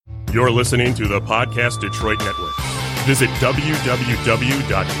You're listening to the Podcast Detroit Network. Visit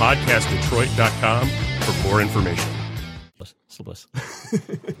www.podcastdetroit.com for more information.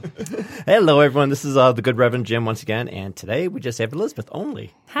 Hello, everyone. This is the good Reverend Jim once again, and today we just have Elizabeth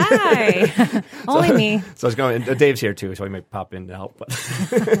only. Hi. Only me. So it's going. Dave's here too, so he might pop in to help. But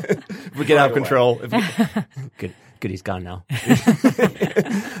if we get out of control, good, he's gone now.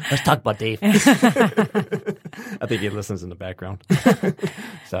 Let's talk about Dave. I think he listens in the background.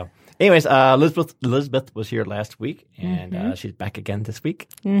 So, anyways, Elizabeth was here last week, and she's back again this week.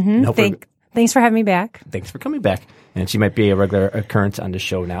 Mm-hmm. Thanks for having me back. Thanks for coming back. And she might be a regular occurrence on the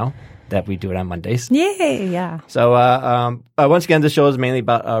show now that we do it on Mondays. Yay, yeah. So once again, this show is mainly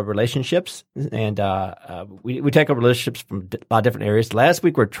about relationships. And we tackle relationships from a lot of different areas. Last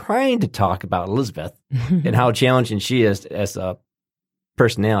week, we're trying to talk about Elizabeth and how challenging she is as a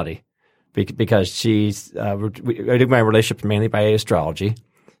personality. Because she's, I do my relationships mainly by astrology.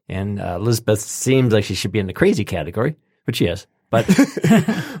 And Elizabeth seems like she should be in the crazy category, which she is. But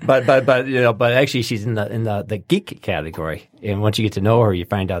actually she's in the geek category. And once you get to know her, you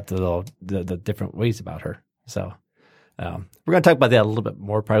find out the different ways about her. So we're going to talk about that a little bit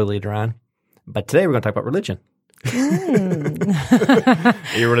more probably later on. But today we're going to talk about religion. Are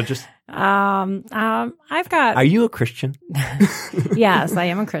you religious? Are you a Christian? Yes, I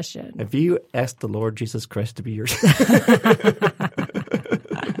am a Christian. Have you asked the Lord Jesus Christ to be yours?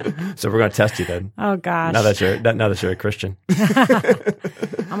 So we're going to test you then. Oh gosh! Now that you're a Christian,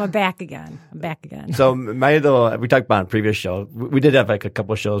 I'm back again. So we talked about in previous show. We did have like a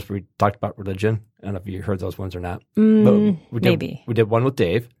couple of shows where we talked about religion. I don't know if you heard those ones or not. Maybe we did one with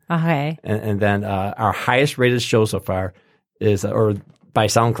Dave. Okay, and then our highest rated show so far is, or by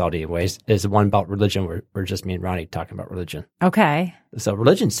SoundCloud anyways, is the one about religion. Where just me and Ronnie talking about religion. Okay. So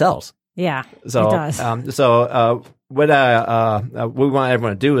religion sells. Yeah, so, it does. What we want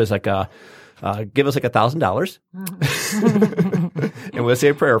everyone to do is like give us like $1,000, and we'll say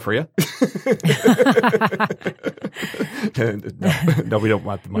a prayer for you. No, we don't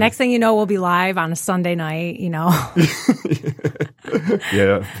want the money. Next thing you know, we'll be live on a Sunday night.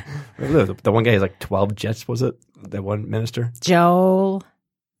 Yeah, the one guy has like 12 jets. Was it that one minister? Joel.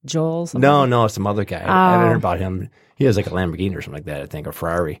 No, some other guy. I haven't heard about him. He has like a Lamborghini or something like that, I think, or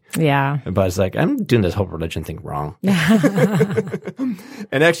Ferrari. Yeah. But it's like, I'm doing this whole religion thing wrong. And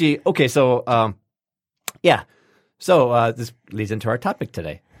actually, okay, so, yeah. So this leads into our topic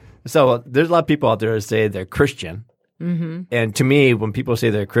today. So there's a lot of people out there that say they're Christian. Mm-hmm. And to me, when people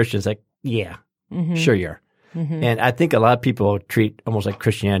say they're Christian, it's like, yeah, sure you are. Mm-hmm. And I think a lot of people treat almost like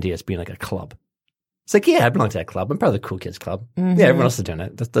Christianity as being like a club. It's like, yeah, I belong to that club. I'm part of the cool kids club. Mm-hmm. Yeah, everyone else is doing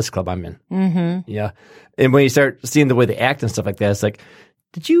it. That's this club I'm in. Mm-hmm. Yeah. And when you start seeing the way they act and stuff like that, it's like,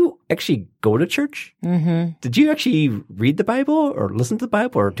 did you actually go to church? Mm-hmm. Did you actually read the Bible or listen to the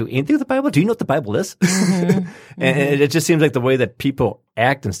Bible or do anything with the Bible? Do you know what the Bible is? Mm-hmm. And it just seems like the way that people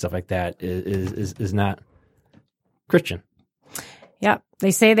act and stuff like that is not Christian. Yep.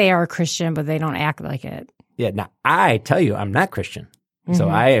 They say they are Christian, but they don't act like it. Yeah. Now, I tell you, I'm not Christian. So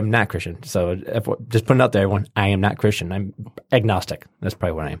I am not Christian. So just putting it out there, everyone, I am not Christian. I'm agnostic. That's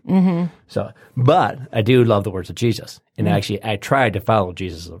probably what I am. Mm-hmm. So, but I do love the words of Jesus. And actually, I tried to follow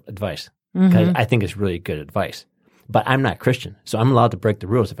Jesus' advice because I think it's really good advice. But I'm not Christian. So I'm allowed to break the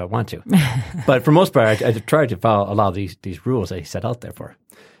rules if I want to. But for most part, I tried to follow a lot of these rules that he set out there for.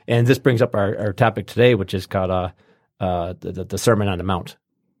 And this brings up our topic today, which is called the Sermon on the Mount.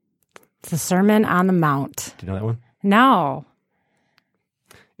 The Sermon on the Mount. Do you know that one? No.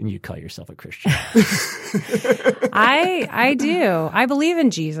 And you call yourself a Christian. I do. I believe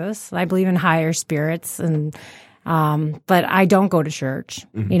in Jesus. I believe in higher spirits, and but I don't go to church.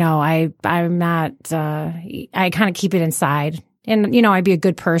 Mm-hmm. I'm not. I kind of keep it inside, and I'd be a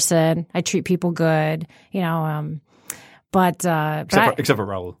good person. I treat people good. Except for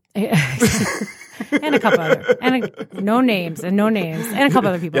Raul. And a couple other, no names, and a couple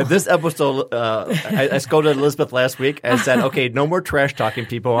other people. Yeah, this episode, I scolded Elizabeth last week and said, okay, no more trash talking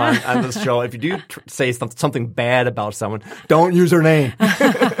people on this show. If you do say something bad about someone, don't use their name.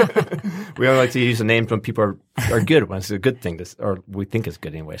 We only like to use the names when people are good, when it's a good thing, or we think it's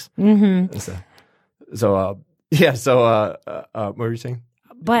good anyways. Mm-hmm. So what were you saying?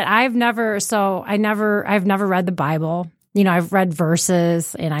 But I've never read the Bible. I've read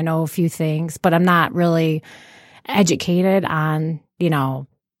verses and I know a few things, but I'm not really educated on,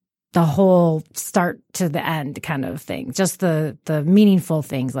 the whole start to the end kind of thing. Just the meaningful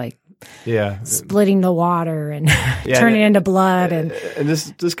things like splitting the water and turning it into blood. And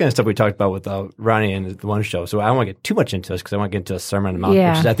this kind of stuff we talked about with Ronnie and the one show. So I don't want to get too much into this because I want to get into a Sermon on the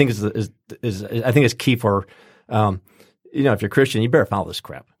Mount, which I think is key for if you're Christian, you better follow this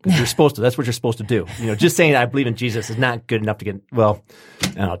crap. You're supposed to. That's what you're supposed to do. Just saying I believe in Jesus is not good enough to get. Well, I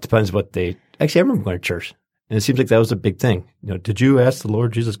don't know. It depends what they. Actually, I remember going to church, and it seems like that was a big thing. Did you ask the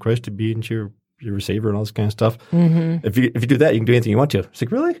Lord Jesus Christ to be into your Savior and all this kind of stuff? Mm-hmm. If you do that, you can do anything you want to. It's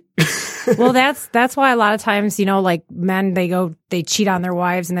like, really? Well, that's why a lot of times, like men, they cheat on their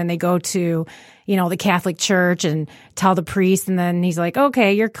wives, and then they go to, the Catholic Church and tell the priest, and then he's like,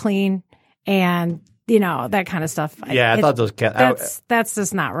 okay, you're clean, and that kind of stuff. Yeah, I thought those that's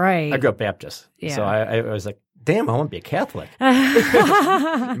just not right. I grew up Baptist, so I was like, damn, I want to be a Catholic.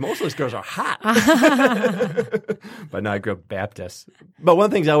 Most of those girls are hot. But no, I grew up Baptist. But one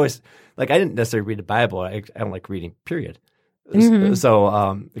of the things I always, I didn't necessarily read the Bible. I don't like reading, period. Mm-hmm.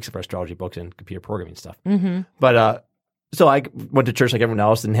 So, except for astrology books and computer programming stuff. Mm-hmm. But, so I went to church like everyone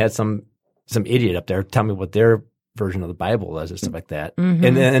else and had some idiot up there tell me what their version of the Bible is and stuff like that.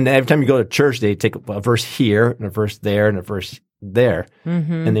 Mm-hmm. And every time you go to church, they take a verse here and a verse there and a verse there,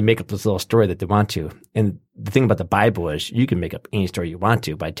 and they make up this little story that they want to. And the thing about the Bible is you can make up any story you want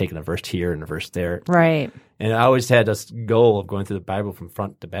to by taking a verse here and a verse there. Right. And I always had this goal of going through the Bible from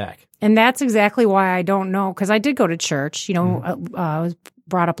front to back. And that's exactly why I don't know, because I did go to church, I was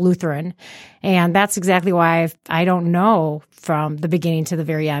brought up Lutheran, and that's exactly why I don't know from the beginning to the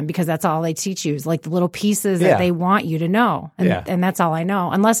very end, because that's all they teach you is like the little pieces that they want you to know. And that's all I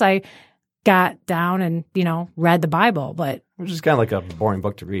know, unless I got down and, read the Bible, but. Which is kind of like a boring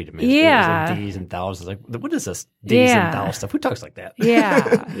book to read. I mean, it's like D's and thous. It's like, what is this D's and thous stuff? Who talks like that?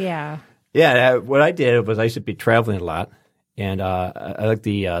 Yeah. Yeah. What I did was I used to be traveling a lot, and I like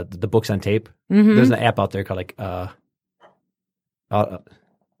the books on tape. Mm-hmm. There's an app out there called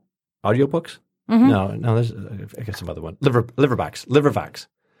audiobooks. Mm-hmm. No, there's I guess some other one. Livervox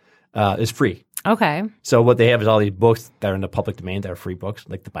is free. Okay. So what they have is all these books that are in the public domain that are free books,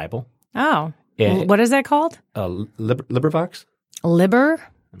 like the Bible. Oh. And what is that called? Livervox. Liber?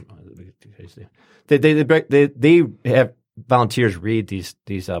 They have volunteers read these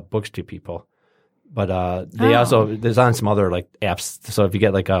books to people, but they also there's on some other apps. So if you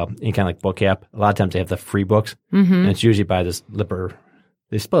get any kind of book app, a lot of times they have the free books, and it's usually by this Liber.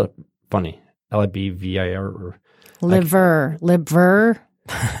 They spell it funny, Libvir or liver.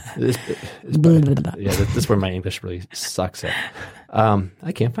 Yeah, this is where my English really sucks at.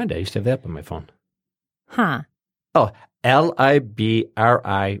 I can't find it. I used to have that on my phone. Huh. Oh, Librivox.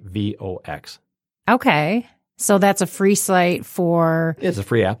 Okay. So that's a free site for... Yeah, it's a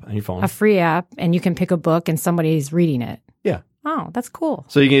free app on your phone. A free app, and you can pick a book and somebody's reading it. Yeah. Oh, that's cool.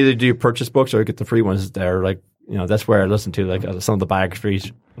 So you can either do purchase books or get the free ones that are that's where I listen to some of the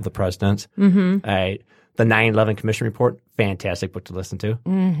biographies of the presidents. Mm-hmm. The 9/11 Commission Report, fantastic book to listen to.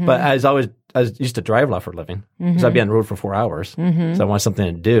 Mm-hmm. But I used to drive a lot for a living. Mm-hmm. So I'd be on the road for 4 hours. Mm-hmm. So I want something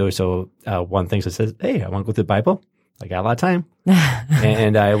to do. So one thing that says, hey, I want to go through the Bible. I got a lot of time.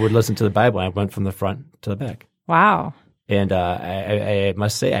 And I would listen to the Bible. I went from the front to the back. Wow. And I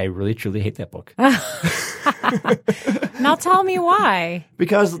must say, I really, truly hate that book. Now tell me why.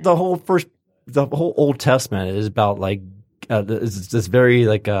 Because the whole Old Testament is about it's this very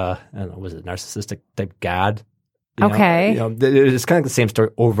I don't know, was it narcissistic type God? Okay. It's kind of the same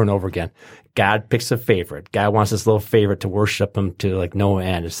story over and over again. God picks a favorite. God wants this little favorite to worship him to no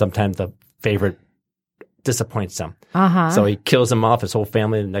end. And sometimes the favorite disappoints him. Uh-huh. So he kills him off, his whole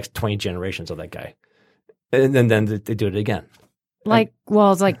family, in the next 20 generations of that guy. And then they do it again.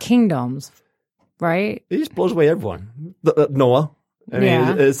 It's like kingdoms, right? He just blows away everyone. Noah. I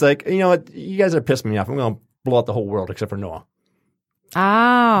mean, it's like, you know what? You guys are pissing me off. I'm going to blow out the whole world except for Noah.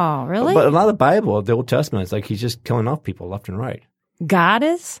 Oh, really? But a lot of the Bible, the Old Testament, it's like he's just killing off people left and right. God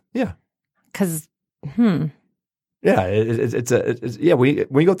is? Yeah. Because, Yeah, when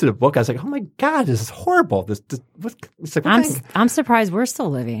you go through the book, I was like, oh my God, this is horrible. I'm surprised we're still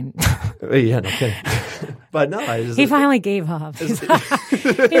living. Yeah, no kidding. But no, he finally gave up. He's like,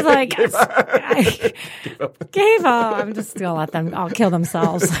 gave up. I'm just going to let them all kill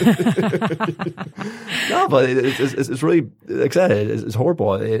themselves. No, but it's really, like I said, it's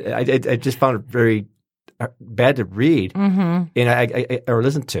horrible. I just found it very bad to read and or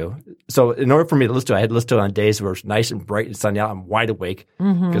listen to. So in order for me to listen to it, I had to listen to it on days where it's nice and bright and sunny out. I'm wide awake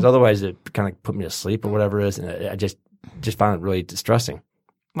because otherwise it kind of put me to sleep or whatever it is. And I just found it really distressing.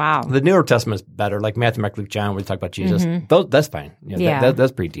 Wow. The Newer Testament is better, like Matthew, Mark, Luke, John, where we talk about Jesus. That's fine.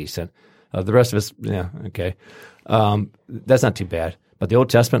 That's pretty decent. The rest of it's, okay. That's not too bad. But the Old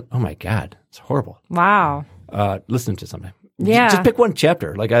Testament, oh my God, it's horrible. Wow. Listen to something. Yeah. Just pick one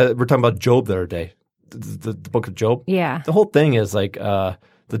chapter. Like we're talking about Job the other day. The book of Job. Yeah. The whole thing is like the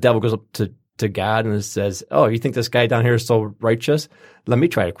devil goes up to God and says, oh, you think this guy down here is so righteous? Let me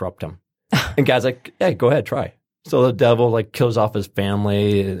try to corrupt him. And God's like, yeah, go ahead, try. So the devil like kills off his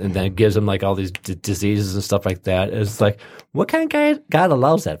family and then gives him like all these diseases and stuff like that. It's like, what kind of guy God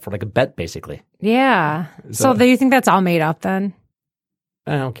allows that for? Like a bet, basically. Yeah. So do you think that's all made up then?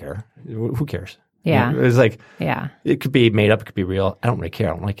 I don't care. Who cares? Yeah. You know, it's like, yeah, it could be made up. It could be real. I don't really care.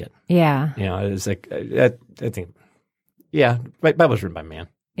 I don't like it. Yeah. You know, it's like, I think, yeah, Bible's written by man.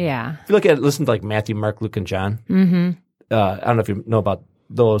 Yeah. If you look at it, listen to like Matthew, Mark, Luke, and John. I don't know if you know about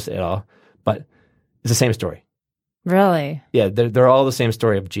those at all, but it's the same story. Really? Yeah, they're all the same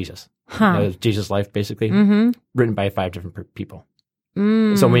story of Jesus. Huh. You know, Jesus' life, basically, written by 5 different people.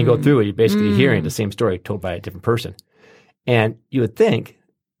 So when you go through it, you're basically hearing the same story told by a different person. And you would think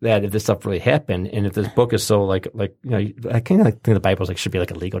that if this stuff really happened, and if this book is so like you know, I kind of like think the Bible should be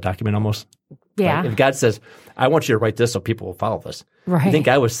like a legal document almost. Yeah. Like if God says, "I want you to write this so people will follow this," Right. I think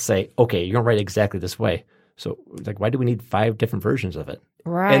God would say, "Okay, you're gonna write exactly this way." So like, why do we need 5 different versions of it?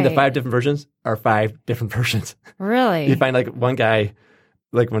 Right. And the 5 different versions are 5 different versions. Really? You find like one guy,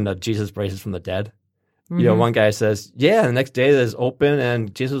 like when Jesus raises from the dead, you know, one guy says, "Yeah," the next day it's open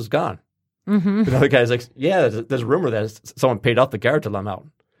and Jesus is gone. Another guy's like, "Yeah, there's a rumor that someone paid off the guard to let him out."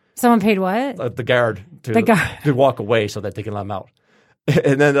 Someone paid what? The guard to walk away so that they can let him out.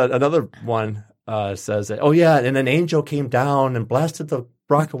 And then another one says that, "Oh yeah," and an angel came down and blasted the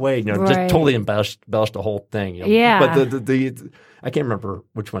rock away. You know, just totally embellished the whole thing. You know? Yeah. But the I can't remember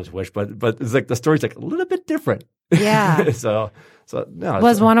which one's which, but it's like the story's like a little bit different. Yeah. so no.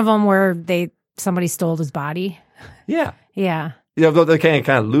 Was one of them where somebody stole his body? Yeah. Yeah. You know, they kind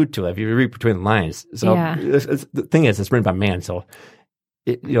of allude to it if you read between the lines. So the thing is, it's written by man. So,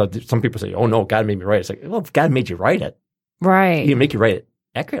 you know, some people say, "Oh no, God made me write it." It's like, well, if God made you write it, right? He can make you write it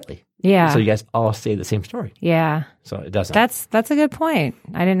accurately. Yeah. So you guys all say the same story. Yeah. So it doesn't. That's a good point.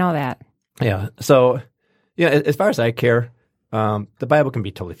 I didn't know that. Yeah. So, yeah, as far as I care, the Bible can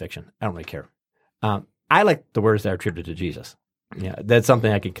be totally fiction. I don't really care. I like the words that are attributed to Jesus. Yeah, that's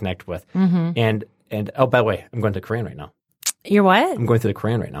something I can connect with. And oh, by the way, I'm going to the Quran right now. You're what? I'm going to the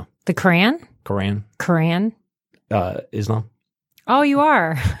Quran right now. The Quran? Quran. Quran? Islam. Oh, you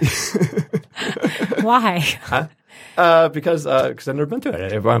are. Why? Because I've never been to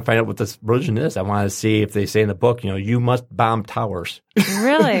it. I want to find out what this religion is. I want to see if they say in the book, you know, you must bomb towers.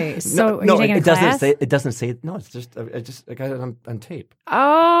 Really? So no, are you taking a class? It doesn't say. No, it's just I got it on tape.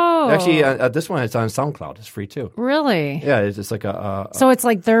 Oh, actually, this one it's on SoundCloud. It's free too. Really? Yeah, it's just like a. So it's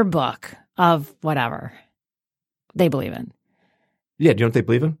like their book of whatever they believe in. Yeah, do you know what they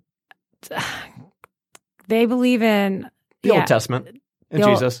believe in? They believe in the Old Testament and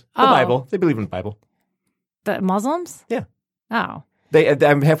Jesus, the Bible. They believe in the Bible. The Muslims? Yeah. Oh.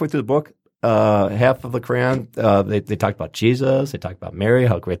 I'm halfway through the book. Half of the Quran, they talk about Jesus. They talk about Mary,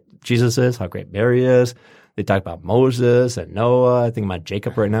 how great Jesus is, how great Mary is. They talk about Moses and Noah. I think I'm on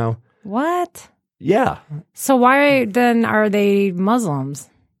Jacob right now. What? Yeah. So why then are they Muslims?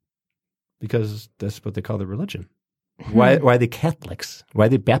 Because that's what they call their religion. Why are they Catholics? Why are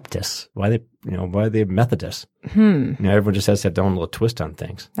they Baptists? Why are they Methodists? You know, everyone just has to have their own little twist on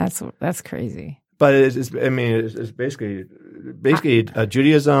things. That's crazy. But it's basically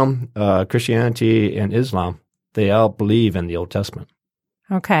Judaism, Christianity, and Islam. They all believe in the Old Testament.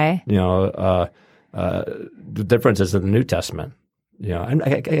 Okay. You know, the difference is in the New Testament. You know,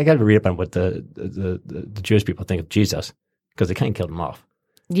 I got to read up on what the Jewish people think of Jesus because they kind of killed him off.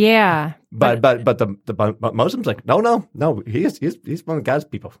 Yeah, but the Muslims like no, he's one of God's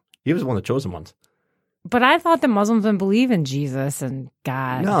people. He was one of the chosen ones. But I thought the Muslims didn't believe in Jesus and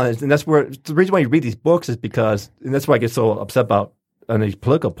God. No, and that's where the reason why you read these books is because, and that's why I get so upset about on these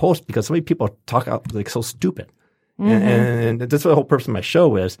political posts because so many people talk out like so stupid, and that's what the whole purpose of my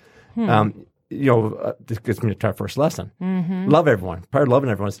show is. You know, this gets me to our first lesson. Love everyone. Part of loving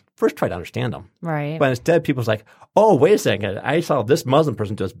everyone is first try to understand them. Right. But instead, people's like, oh, wait a second. I saw this Muslim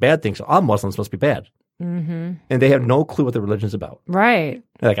person does bad things, so all Muslims must be bad. And they have no clue what the religion's about. Right.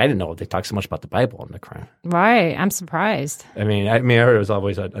 Like, I didn't know they talk so much about the Bible in the Quran. Right. I'm surprised. I heard it was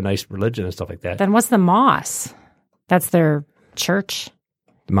always a nice religion and stuff like that. Then what's the mosque? That's their church.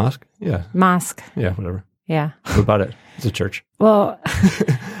 The mosque? Yeah. Mosque. Yeah, whatever. Yeah. What about it? It's a church. Well,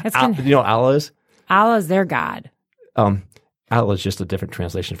 you know what Allah is? Allah is their God. Allah is just a different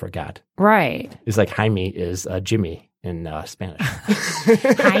translation for God. Right. It's like Jaime is Jimmy in Spanish.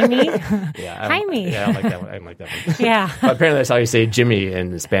 Jaime? Yeah. Jaime. Yeah, I like that one. I like that one. Yeah. But apparently that's how you say Jimmy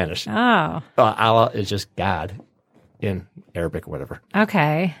in Spanish. Oh. Allah is just God in Arabic or whatever.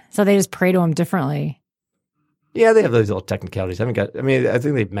 Okay. So they just pray to him differently. Yeah, they have those little technicalities. I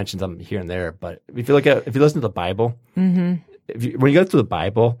think they've mentioned them here and there, but if you listen to the Bible, when you go through the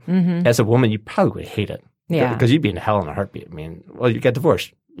Bible, as a woman, you probably would hate it. Yeah. Because you'd be in hell in a heartbeat. You got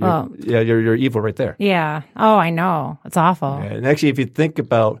divorced. you're evil right there. Yeah. Oh, I know. It's awful. Yeah, and actually, if you think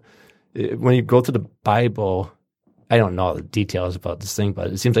about when you go to the Bible, I don't know all the details about this thing, but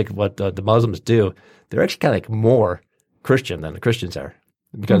it seems like what the Muslims do, they're actually kind of like more Christian than the Christians are,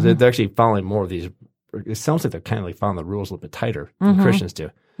 because they're actually following more of these. It sounds like they're kind of like following the rules a little bit tighter than Christians do.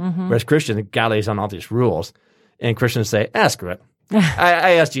 Whereas Christians, God lays on all these rules, and Christians say, screw it.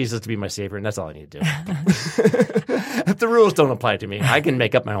 I asked Jesus to be my savior, and that's all I need to do. If the rules don't apply to me, I can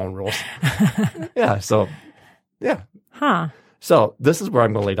make up my own rules. Yeah. So this is where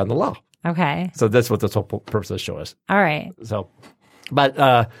I'm going to lay down the law. Okay. So that's what this whole purpose of the show is. All right. So, but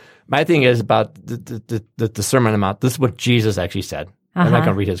my thing is about the Sermon on the Mount. This is what Jesus actually said. I'm not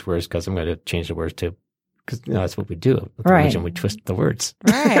going to read his words because I'm going to change the words too. Because that's what we do with religion. We twist the words.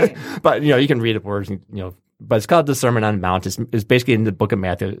 Right. But you can read the words. But it's called the Sermon on the Mount. It's basically in the book of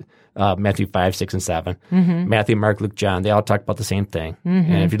Matthew, Matthew 5, 6, and 7. Matthew, Mark, Luke, John. They all talk about the same thing.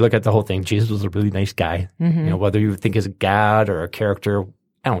 And if you look at the whole thing, Jesus was a really nice guy. Whether you think he's a god or a character,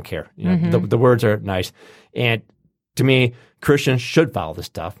 I don't care. The words are nice. And to me, Christians should follow this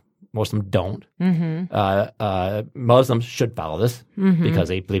stuff. Most of them don't. Muslims should follow this because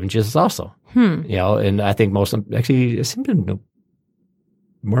they believe in Jesus also. And I think most of them actually seem to know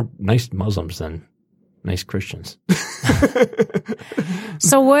more nice Muslims than nice Christians.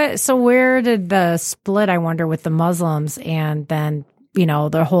 So where did the split, I wonder, with the Muslims and then,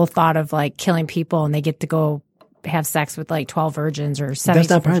 the whole thought of like killing people and they get to go have sex with like 12 virgins or 70? That's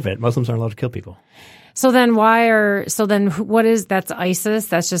not part of it. Muslims aren't allowed to kill people. So then what is, that's ISIS?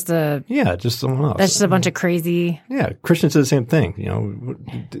 That's just just someone else. That's just a bunch of crazy. Yeah. Christians do the same thing.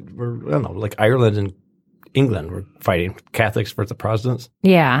 We're I don't know, like Ireland and England were fighting Catholics versus the Protestants.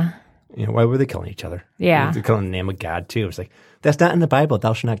 Yeah. Why were they killing each other? Yeah. They're killing in the name of God too. It's like, that's not in the Bible.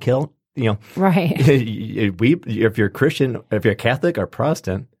 Thou shalt not kill. Right. If you're a Christian, if you're a Catholic or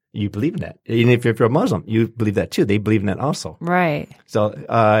Protestant, you believe in that. And if you're a Muslim, you believe that too. They believe in that also. Right. So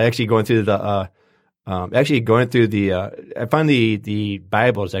actually going through the I find the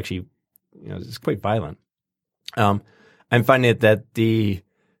Bible is actually, it's quite violent. I'm finding that the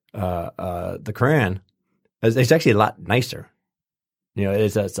Quran is actually a lot nicer.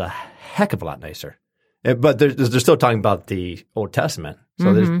 It's a heck of a lot nicer. But they're still talking about the Old Testament,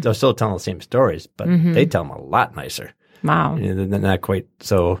 so they're still telling the same stories, but they tell them a lot nicer. Wow. They're not quite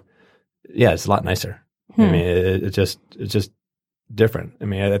so. Yeah, it's a lot nicer. I mean, it's just different. I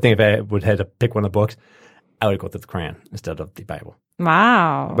mean, I think if I would have to pick one of the books, I would go with the Quran instead of the Bible.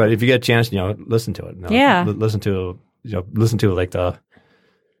 Wow. But if you get a chance, listen to it. Yeah. Listen to like the,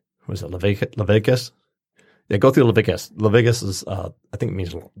 what is it, Leviticus? Yeah, go through Leviticus. Leviticus is, I think it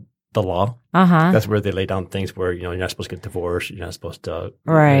means the law. That's where they lay down things where, you're not supposed to get divorced. You're not supposed to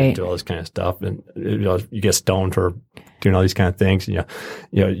do all this kind of stuff. And, you get stoned for doing all these kind of things. You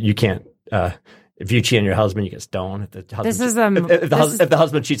can't, if you cheat on your husband, you get stoned. If the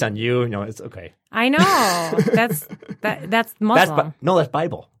husband cheats on you, it's okay. I know. That's Muslim. That's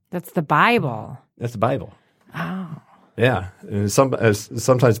Bible. That's the Bible. That's the Bible. Oh. Yeah. And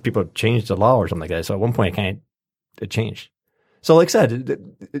sometimes people change the law or something like that. So at one point, it changed. So like I said,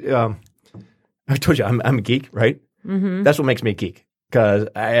 I told you I'm a geek, right? That's what makes me a geek. Because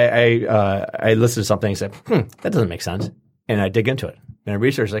I listen to something and say, that doesn't make sense. And I dig into it. And I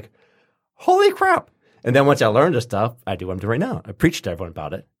research like, holy crap. And then once I learn this stuff, I do what I'm doing right now. I preach to everyone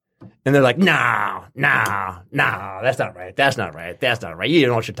about it. And they're like, no, that's not right. That's not right. That's not right. You don't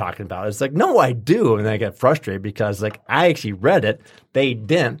know what you're talking about. It's like, no, I do. And then I get frustrated because like I actually read it. They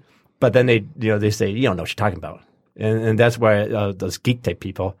didn't. But then they say, you don't know what you're talking about. And that's why those geek type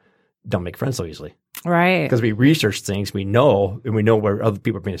people don't make friends so easily. Right. Because we research things, we know where other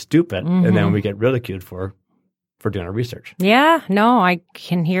people are being stupid. And then we get ridiculed for doing our research. Yeah, no, I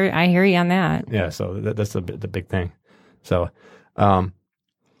hear you on that. Yeah, so that's the big thing. So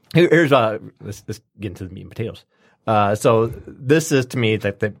here's let's get into the meat and potatoes. So this is to me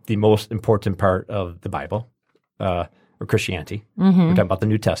like the most important part of the Bible or Christianity. We're talking about the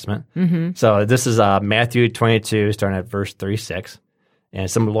New Testament. So this is Matthew 22, starting at verse 36, and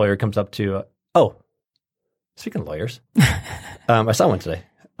some lawyer comes up to speaking of lawyers, I saw one today.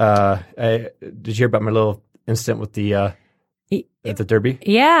 Did you hear about my little incident with the at the Derby?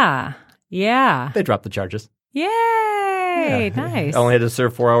 Yeah. They dropped the charges. Yay! Yeah. Nice. I only had to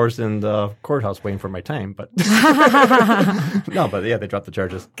serve 4 hours in the courthouse waiting for my time, but they dropped the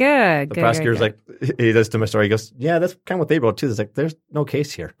charges. Good. The prosecutor's like, he does to my story. He goes, "Yeah, that's kind of what they wrote too." It's like, there's no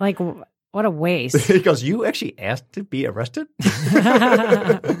case here. Like, what a waste. He goes, "You actually asked to be arrested?"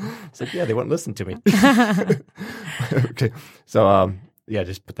 It's like, yeah, they wouldn't listen to me. Okay, so Yeah,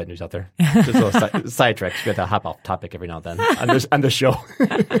 just put that news out there. Just a little sidetracks. We have to hop off topic every now and then on the show.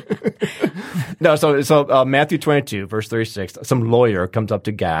 No, so Matthew 22, verse 36, some lawyer comes up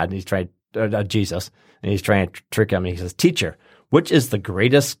to God, and he's trying, Jesus, and he's trying to trick him. And he says, "Teacher, which is the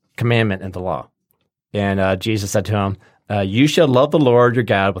greatest commandment in the law?" And Jesus said to him, "You shall love the Lord your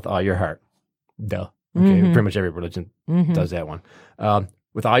God with all your heart." Duh. Okay, pretty much every religion does that one.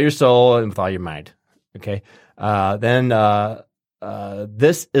 With all your soul and with all your mind. Okay. Then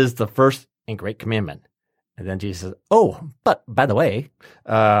this is the first and great commandment. And then Jesus says, "Oh, but by the way,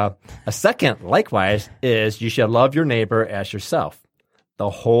 a second likewise is you shall love your neighbor as yourself. The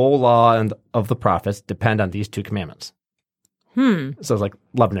whole law and of the prophets depend on these two commandments." So it's like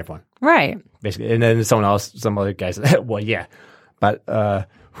loving everyone. Right. Basically. And then some other guy said, "Well, yeah, but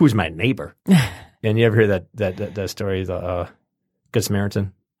who's my neighbor?" And you ever hear that story, the Good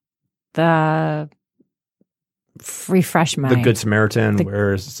Samaritan? Refresh my... The Good Samaritan,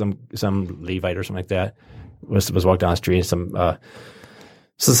 where some Levite or something like that was walking down the street, and some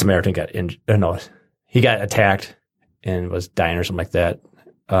Samaritan got injured. No, he got attacked and was dying or something like that.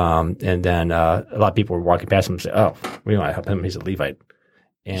 And then a lot of people were walking past him and said, "Oh, we want to help him. He's a Levite."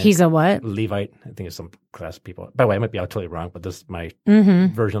 And he's a what? Levite. I think it's some class of people. By the way, I might be totally wrong, but this is my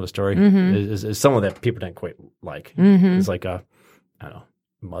version of the story. Is someone that people didn't quite like. It's like I don't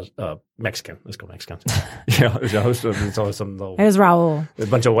know, Mexican. Let's go Mexicans. It's always some little. It was Raul. A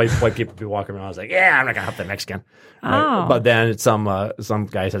bunch of white people be walking around. I was like, "Yeah, I'm not gonna help that Mexican." Right? Oh. But then some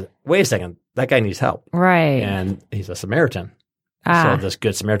guy says, "Wait a second, that guy needs help." Right. And he's a Samaritan. So this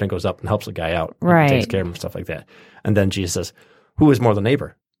Good Samaritan goes up and helps the guy out. Right. Takes care of him and stuff like that. And then Jesus says, "Who is more the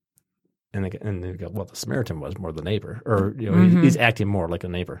neighbor?" And they go, "Well, the Samaritan was more the neighbor." Or, he's acting more like a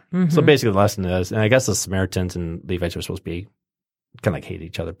neighbor. So basically the lesson is, and I guess the Samaritans and Levites were supposed to be kind of like hate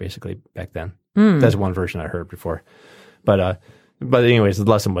each other basically back then. That's one version I heard before. But anyways, the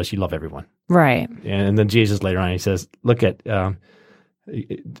lesson was you love everyone. Right. And then Jesus later on, he says, look at, throughout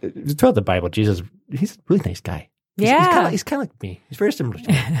the Bible, Jesus, he's a really nice guy. He's kind of like me. He's very similar to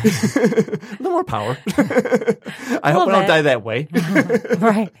me. A little more power. I hope I don't die that way.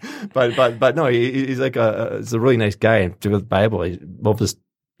 Right. But no, he's like he's a really nice guy. And through the Bible, a lot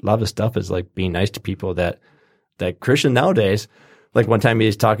of his stuff is like being nice to people that Christian nowadays, like one time he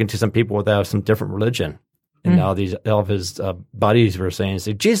was talking to some people that have some different religion. And now all of his buddies were saying,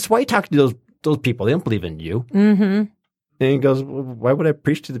 "Jesus, why are you talking to those people? They don't believe in you." And he goes, "Well, why would I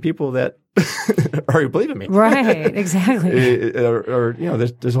preach to the people that already believe in me?" Right, exactly. or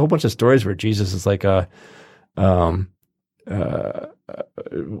there's a whole bunch of stories where Jesus is like it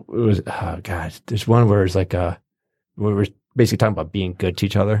was, oh God, there's one where it's like we're basically talking about being good to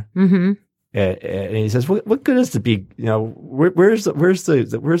each other. And he says, "What good is to be? Where's the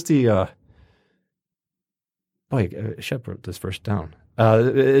oh, I should have wrote this verse down.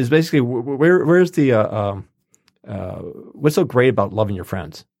 Is basically where's the what's so great about loving your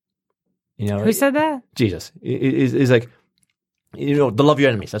friends?" Who said that? Jesus. He's like, to love your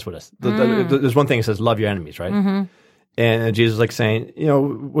enemies. That's what it is. There's one thing that says love your enemies, right? And Jesus is like saying,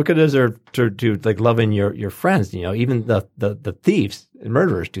 what good is there to do like loving your friends? Even the thieves and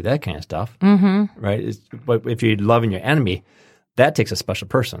murderers do that kind of stuff, right? But if you're loving your enemy, that takes a special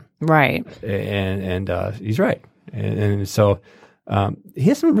person, right? And he's right, and so he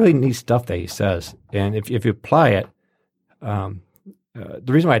has some really neat stuff that he says, and if you apply it,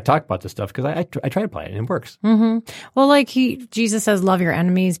 the reason why I talk about this stuff because I try to apply it and it works. Well, like Jesus says, love your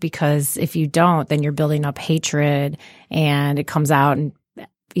enemies, because if you don't, then you're building up hatred, and it comes out, and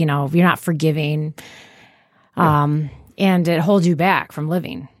you're not forgiving, and it holds you back from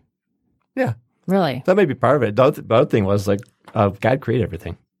living. Yeah, really. That may be part of it. The other thing was like God created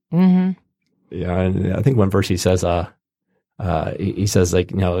everything. Yeah, and I think one verse he says, he says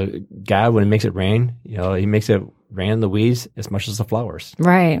like God, when He makes it rain, He makes it rain in the weeds as much as the flowers.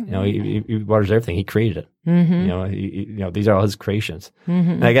 Right. He waters everything. He created it. These are all His creations.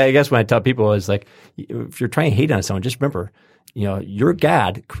 And I guess when I tell people is like, if you're trying to hate on someone, just remember, your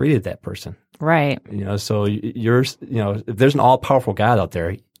God created that person. Right. So if there's an all powerful God out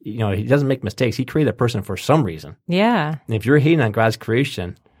there, He doesn't make mistakes. He created that person for some reason. Yeah. And if you're hating on God's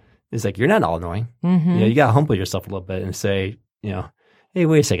creation, it's like, you're not all knowing. You got to humble yourself a little bit and say, hey,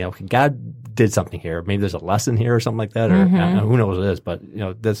 wait a second. Okay, God did something here. Maybe there's a lesson here or something like that, or who knows what it is. But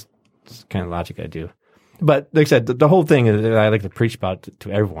that's the kind of logic I do. But like I said, the whole thing that I like to preach about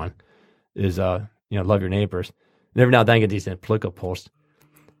to everyone is, love your neighbors. And every now and then I get these political posts,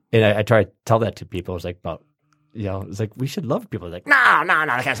 and I try to tell that to people. It's like about it's like we should love people. It's like, no,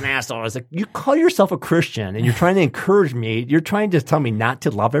 that's an asshole. It's like you call yourself a Christian and you're trying to encourage me. You're trying to tell me not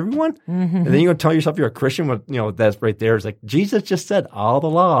to love everyone, and then you're going to tell yourself you're a Christian. When that's right there. It's like Jesus just said all the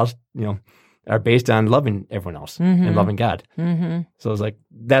laws, are based on loving everyone else and loving God. So it's like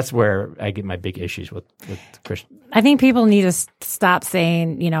that's where I get my big issues with Christian. I think people need to stop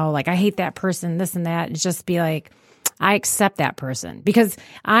saying, like I hate that person, this and that, and just be like, I accept that person because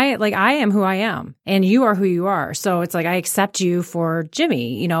I am who I am and you are who you are. So it's like I accept you for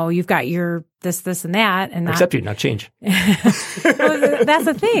Jimmy. You've got your this, and that, and accept you, not change. Well, that's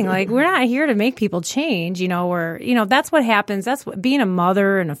the thing. Like we're not here to make people change. Or that's what happens. That's what being a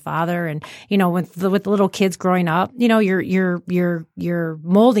mother and a father, and with the little kids growing up. You're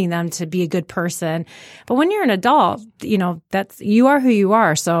molding them to be a good person. But when you're an adult, you are who you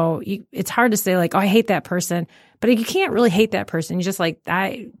are. So it's hard to say like, oh, I hate that person. But you can't really hate that person. You just like,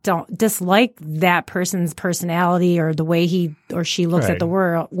 I don't dislike that person's personality or the way he or she looks at the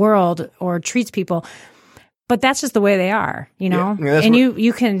world or treats people. But that's just the way they are, and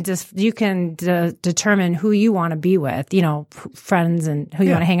you can determine who you want to be with, friends and who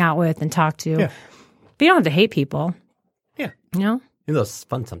you want to hang out with and talk to. Yeah. But you don't have to hate people. Yeah. It's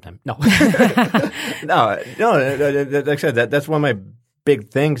fun sometimes. No. no. Like I said, that's one of my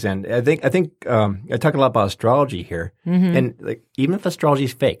big things, and I think I talk a lot about astrology here, and like even if astrology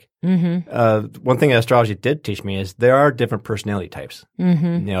is fake, one thing that astrology did teach me is there are different personality types,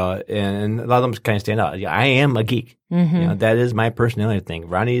 and a lot of them kind of stand out. I am a geek, that is my personality thing.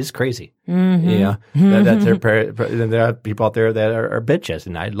 Ronnie is crazy, that's there are people out there that are bitches,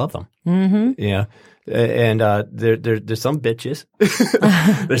 and I love them, and there's some bitches,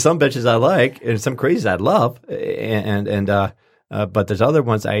 there's some bitches I like, and some crazies I love, but there's other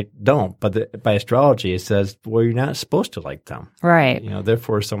ones I don't. But by astrology, it says, well, you're not supposed to like them. Right.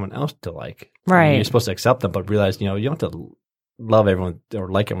 Therefore, someone else to like. Right. You're supposed to accept them, but realize, you don't have to love everyone or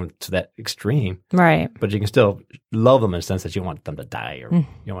like everyone to that extreme. Right. But you can still love them in the sense that you want them to die or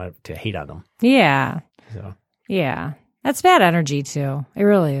you want to hate on them. Yeah. So. Yeah. That's bad energy, too. It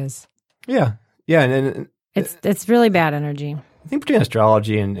really is. Yeah. Yeah. And it's really bad energy. I think between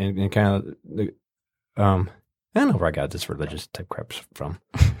astrology and kind of the, I don't know where I got this religious type crap from.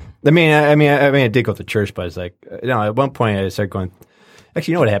 I mean, I did go to church, but it's like, at one point I started going.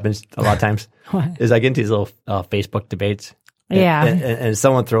 Actually, you know what happens a lot of times is I get into these little Facebook debates. And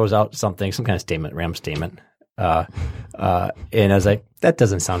someone throws out some kind of statement, random statement, and I was like, that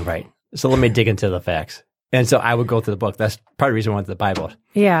doesn't sound right. So let me dig into the facts. And so I would go through the book. That's part of the reason I went to the Bible.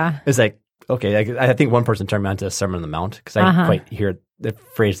 Yeah, it's like, okay, I think one person turned me on to the Sermon on the Mount because I didn't quite hear the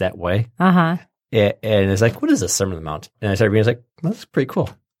phrase that way. And it's like, what is a Sermon on the Mount? And I started reading, I was like, well, that's pretty cool.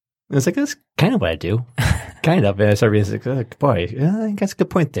 And it's like, that's kind of what I do. Kind of. And I started reading, like, boy, I think that's a good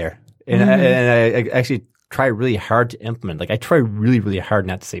point there. And I actually try really hard to implement. Like, I try really, really hard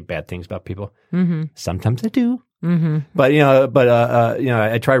not to say bad things about people. Sometimes I do. But,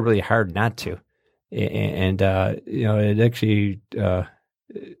 I try really hard not to. And it actually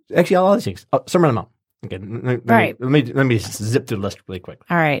all these things. Oh, Sermon on the Mount. Okay, let me zip through the list really quick.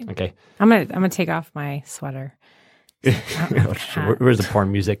 All right. Okay. I'm gonna take off my sweater. Where's the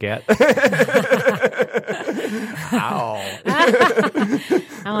porn music at? Ow.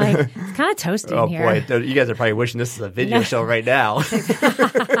 I'm like, it's kind of toasty in here. Oh boy, you guys are probably wishing this is a video show right now. You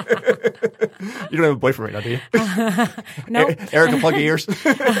don't have a boyfriend right now, do you? Nope. Erica, plug your ears.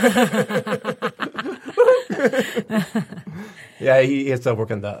 Yeah, he has to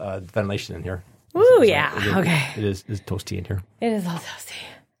work on the ventilation in here. Ooh, yeah. Okay. It is toasty in here. It is all toasty.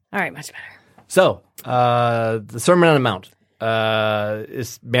 All right, much better. So, the Sermon on the Mount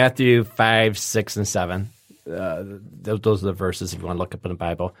is Matthew 5, 6, and 7. Those are the verses if you want to look up in the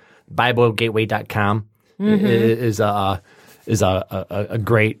Bible. BibleGateway.com is a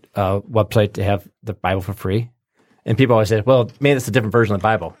great website to have the Bible for free. And people always say, well, man, it's a different version of the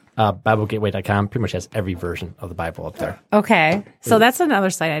Bible. BibleGateway.com pretty much has every version of the Bible up there. Okay. So that's another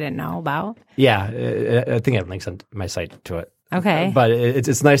site I didn't know about. Yeah. I think I have links on my site to it. Okay. But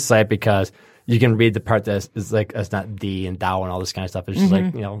it's a nice site because you can read the part that is like, it's not thee and thou and all this kind of stuff. It's just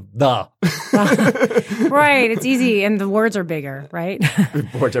like, the. Right. It's easy. And the words are bigger, right?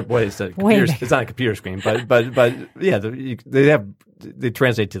 Words are, it's not a computer screen, but yeah, they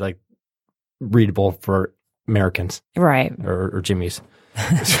translate to like readable for Americans. Right. Or Jimmy's.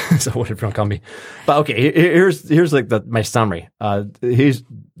 So whatever you want to call me. But okay, here's like my summary. Here's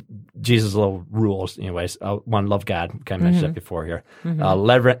Jesus' little rules. Anyways, one, love God. Kind of mentioned that before here.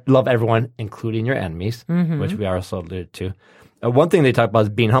 Love everyone, including your enemies, which we also alluded to. One thing they talk about is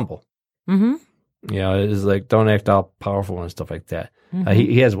being humble. You know, it's like, don't act all powerful and stuff like that.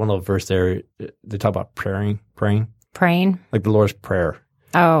 He has one little verse there. They talk about praying, like the Lord's Prayer.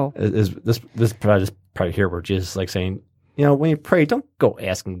 Oh, Is this probably here where Jesus is like saying, you know, when you pray, don't go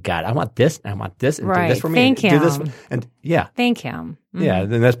asking God, I want this, and I want this, and do this for me. Thank him. Do this, and thank him. Yeah,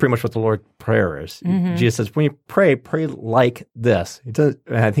 then that's pretty much what the Lord's Prayer is. Jesus says, when you pray like this. He does.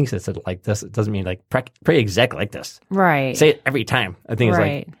 I think he said like this. It doesn't mean like pray exactly like this. Right. Say it every time. I think it's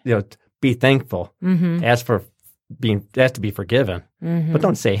like, you know, be thankful. Ask to be forgiven, but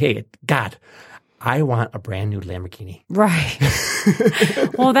don't say, hey, God, I want a brand new Lamborghini. Right.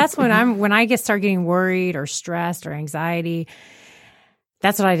 Well, that's when I start getting worried or stressed or anxiety.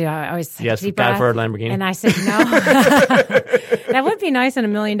 That's what I do. I always take a deep breath. God for a Lamborghini. And I said, no. That would be nice in $1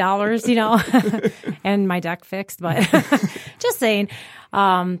 million, you know, and my deck fixed, but just saying.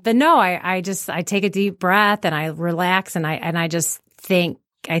 But no, I take a deep breath and I relax and I just think,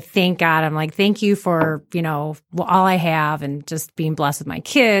 I thank God. I'm like, thank you for, you know, all I have and just being blessed with my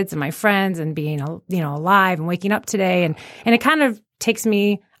kids and my friends and being, you know, alive and waking up today. And it kind of takes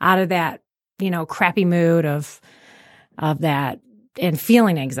me out of that, you know, crappy mood of that and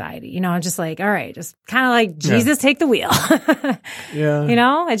feeling anxiety. You know, I'm just like, all right, just kind of like, Jesus, take the wheel. Yeah. You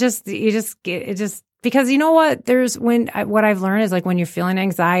know, because you know what, what I've learned is like when you're feeling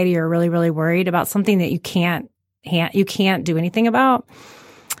anxiety or really, really worried about something that you can't do anything about,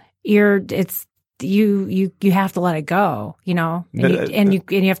 you have to let it go, you know, and you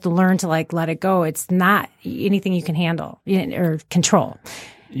have to learn to like let it go. It's not anything you can handle or control.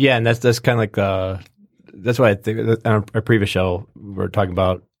 Yeah, and that's kind of like that's why I think on our previous show we were talking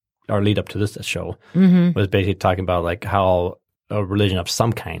about our lead up to this show was basically talking about like how a religion of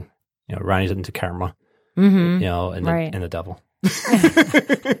some kind, you know, runs into karma, you know, and the devil.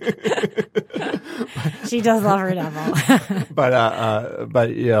 She does love her devil. but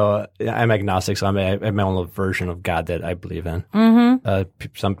you know, I'm agnostic, so I have my own little version of God that I believe in.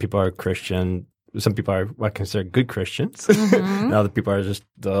 Some people are Christian. Some people are what I consider good Christians. And other people are just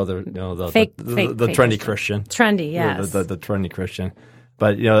the other, you know, the trendy Christian. Trendy, yes. The trendy Christian.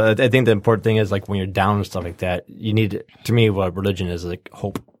 But you know, I think the important thing is like when you're down and stuff like that, you need, to me, what religion is like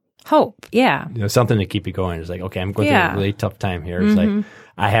hope. Hope, yeah. You know, something to keep you going. It's like, okay, I'm going through a really tough time here. It's like,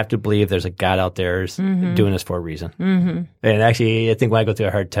 I have to believe there's a God out there who's doing this for a reason. And actually, I think when I go through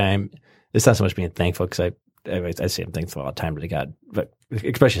a hard time, it's not so much being thankful, because I say I'm thankful all the time to God, but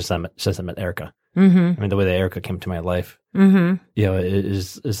especially since I met Erica. I mean, the way that Erica came to my life, you know,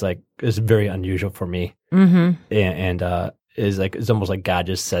 is like, it's very unusual for me. And is like, it's almost like God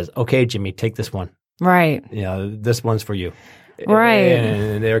just says, okay, Jimmy, take this one. Right. You know, this one's for you. Right.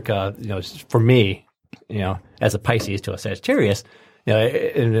 And Erica, you know, for me, you know, as a Pisces to a Sagittarius, you know,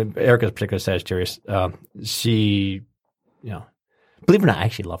 in Erica's particular Sagittarius, she, you know, believe it or not, I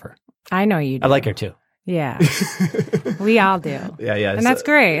actually love her. I know you do. I like her too. Yeah. We all do. Yeah. And that's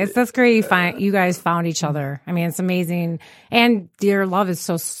great. That's great you guys found each other. I mean, it's amazing. And your love is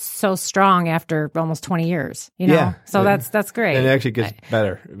so strong after almost 20 years, you know? Yeah. So that's great. And it actually gets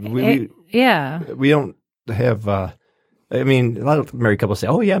better. We don't have, I mean, a lot of married couples say,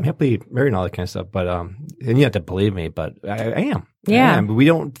 "Oh yeah, I'm happily married," and all that kind of stuff. But and you have to believe me, but I am. Yeah, but we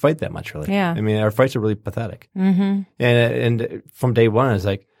don't fight that much, really. Yeah, I mean, our fights are really pathetic. And from day one, it's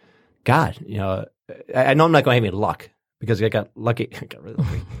like, God, you know, I know I'm not going to have any luck because I got lucky. I got really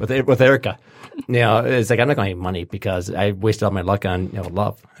lucky with Erica. You know, it's like I'm not going to have money because I wasted all my luck on, you know,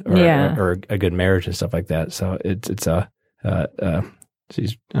 love or a good marriage and stuff like that. So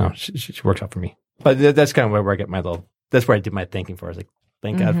she works out for me. But that's kind of where I get my little. That's where I did my thinking for. I was like,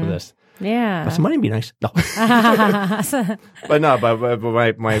 thank God for this. Yeah. But some money would be nice. No. but when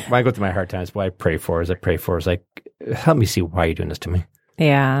I go through my hard times, what I pray for is like, help me see why you're doing this to me.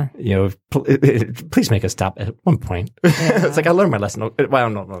 Yeah. You know, please make us stop at one point. Yeah. It's like, I learned my lesson. Well, I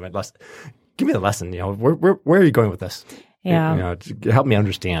don't know my lesson. Give me the lesson. You know, where are you going with this? Yeah. You know, help me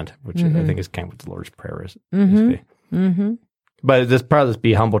understand, which I think is kind of what the Lord's Prayer is. But this part of this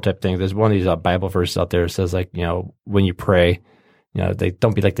be humble type thing, there's one of these Bible verses out there that says, like, you know, when you pray, you know, they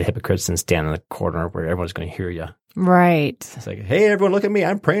don't be like the hypocrites and stand in the corner where everyone's going to hear you. Right. It's like, hey, everyone, look at me.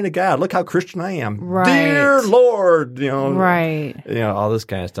 I'm praying to God. Look how Christian I am. Right. Dear Lord, you know. Right. You know, all this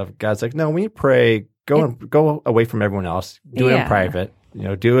kind of stuff. God's like, no, when you pray, go away from everyone else. Do it in private. You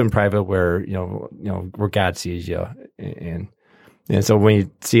know, do it in private where, you know, where God sees you. And so when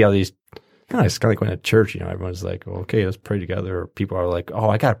you see all these, it's kind of like going to church, you know, everyone's like, well, okay, let's pray together. Or people are like, oh,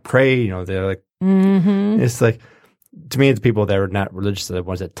 I got to pray. You know, they're like, it's like, to me, the people that are not religious are the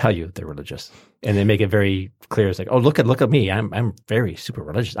ones that tell you they're religious, and they make it very clear. It's like, oh, look at me. I'm very super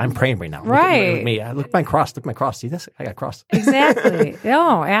religious. I'm praying right now. Right. Look at me. Look at my cross. Look at my cross. See this? I got a cross. Exactly.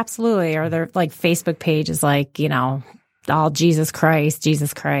 Oh, absolutely. Or their like Facebook pages, like all Jesus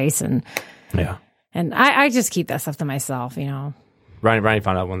Christ, and Yeah. And I just keep that stuff to myself. Ryan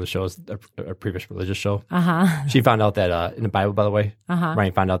found out one of the shows, a previous religious show. Uh-huh. She found out that in the Bible, by the way,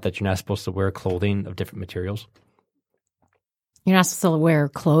 Ryan found out that you're not supposed to wear clothing of different materials. You're not supposed to wear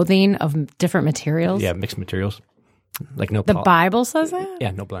clothing of different materials? Yeah, mixed materials. Like no. The Bible says that?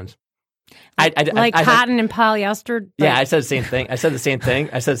 Yeah, no blends. Like cotton and polyester? Yeah, I said the same thing. I said the same thing.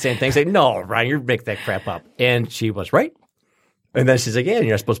 Say, no, Ryan, you're making that crap up. And she was right. And then she's like, yeah,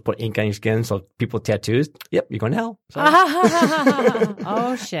 you're not supposed to put ink on your skin, so people with tattoos, yep, you're going to hell.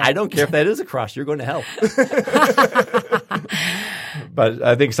 Oh, shit. I don't care if that is a cross. You're going to hell. But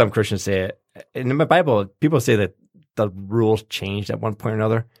I think some Christians say it. And in my Bible, people say that the rules changed at one point or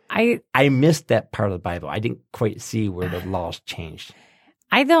another. I missed that part of the Bible. I didn't quite see where the laws changed.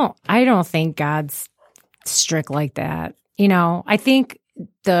 I don't think God's strict like that. I think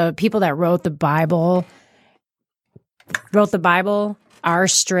the people that wrote the Bible are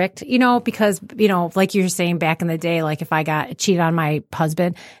strict, because, like you were saying back in the day, like if I got cheated on my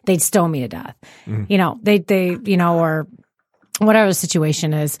husband, they'd stone me to death. Mm-hmm. They or whatever the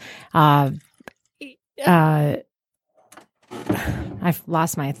situation is. I've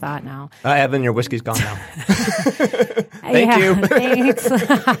lost my thought now. Evan, your whiskey's gone now. Thank you. Thanks.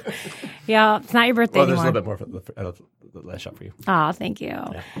 Yeah, it's not your birthday well, there's anymore. a little bit more for the last shot for you. Oh, thank you.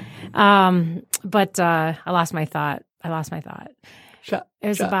 Yeah. But I lost my thought. Shot. It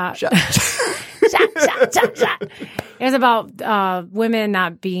was about shot. shot. It was about women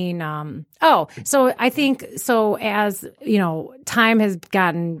not being. So I think so. As time has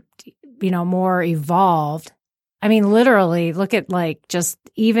gotten more evolved. I mean, literally, look at like just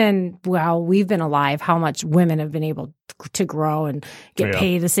even while we've been alive, how much women have been able to grow and get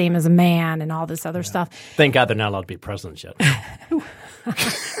paid the same as a man and all this other stuff. Thank God they're not allowed to be presidents yet.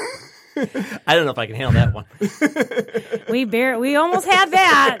 I don't know if I can handle that one. We almost had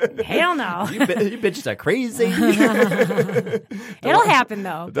that. Hell no. You bitches are crazy. It'll happen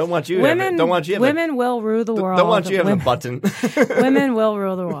though. Don't want you. Women will rule the world. Don't want you having a button. Women will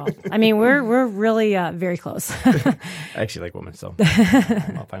rule the world. I mean, we're really very close. I actually like women, so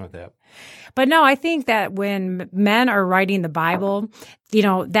I'm fine with that. But no, I think that when men are writing the Bible,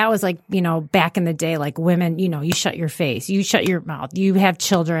 that was like, back in the day, like women, you shut your face, you shut your mouth, you have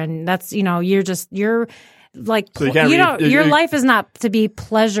children. That's, you're like, so your life is not to be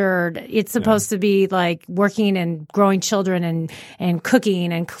pleasured. It's supposed to be like working and growing children and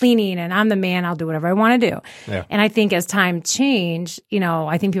cooking and cleaning. And I'm the man. I'll do whatever I want to do. Yeah. And I think as time changed,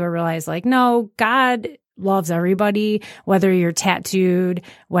 I think people realize like, no, God loves everybody, whether you're tattooed,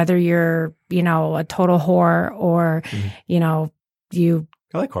 whether you're, a total whore or, you.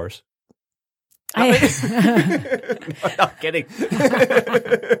 I like horse. No, I'm kidding. You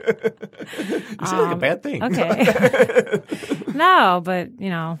sound like a bad thing. Okay. No, but,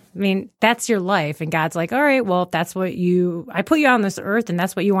 I mean, that's your life. And God's like, all right, well, if that's what I put you on this earth and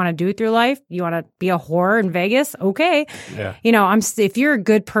that's what you want to do with your life. You want to be a whore in Vegas? Okay. Yeah. If you're a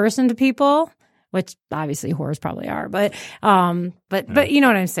good person to people, which obviously whores probably are, but you know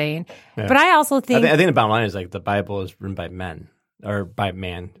what I'm saying. Yeah. But I also think I think the bottom line is like the Bible is written by men or by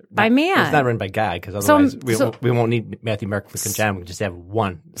man. By man. It's not written by God because otherwise we won't need Matthew, Mark, Luke, and John. We can just have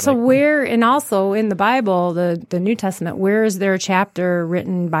one. So and also in the Bible, the New Testament, where is there a chapter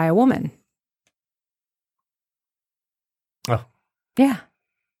written by a woman? Oh, yeah,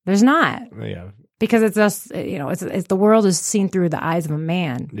 there's not. Yeah. Because it's just, it's the world is seen through the eyes of a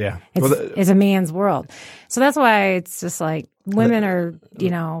man. Yeah. It's a man's world. So that's why it's just like women are,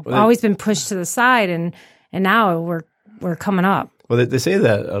 always been pushed to the side and now we're coming up. Well, they say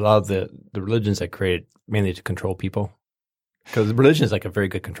that a lot of the religions that created mainly to control people. Because religion is like a very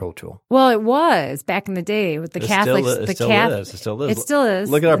good control tool. Well, it was back in the day with the Catholics. It still is. It still is.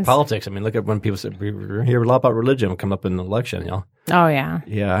 Look at our politics. I mean, look at when people say, we hear a lot about religion come up in the election, Oh, yeah.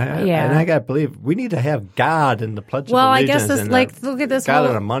 Yeah. And I got to believe we need to have God in the Pledge of Allegiance. Well, I guess look at this God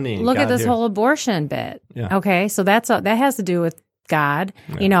and the money. Look God at this here. whole abortion bit. Yeah. Okay. So that has to do with God,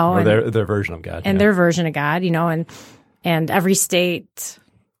 or and their version of God. And their version of God, and every state,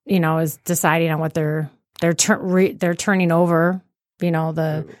 is deciding on what they're turning over.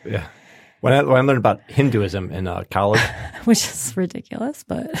 Yeah. When I learned about Hinduism in college, which is ridiculous,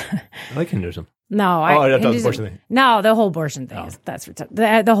 but I like Hinduism. No, the abortion thing. No, the whole abortion thing is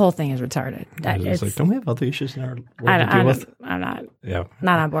the whole thing is retarded. It's like, don't we have other issues in our world to deal with? I'm not. Yeah.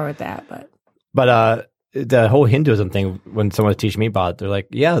 Not on board with that, but the whole Hinduism thing, when someone was teaching me about it, they're like,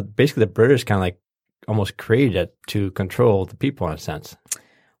 yeah, basically the British kind of like almost created it to control the people in a sense.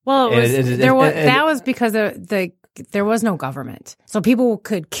 Well, that was because there was no government. So people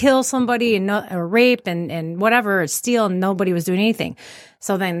could kill somebody or rape and whatever, steal, and nobody was doing anything.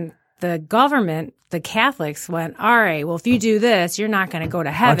 So then the government, the Catholics went, all right, well, if you do this, you're not going to go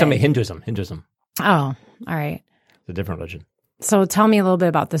to heaven. I'm talking about Hinduism. Oh, all right. It's a different religion. So tell me a little bit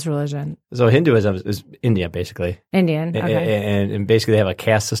about this religion. So Hinduism is India, basically. Indian, okay. And basically they have a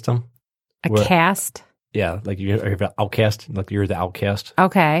caste system. Caste? Yeah, like you're an outcast, like you're the outcast.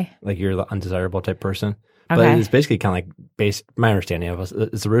 Okay. Like you're the undesirable type person. Okay. But it's basically kind of like based, my understanding of it,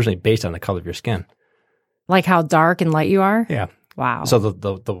 it's originally based on the color of your skin. Like how dark and light you are? Yeah. Wow. So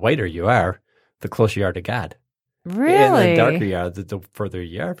the whiter you are, the closer you are to God. Really? And the darker you are, the further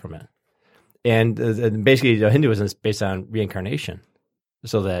you are from it. And basically, Hinduism is based on reincarnation,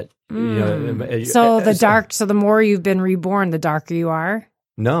 so that so the more you've been reborn, the darker you are.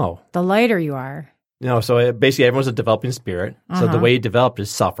 No, the lighter you are. No, so basically, everyone's a developing spirit. So the way you develop is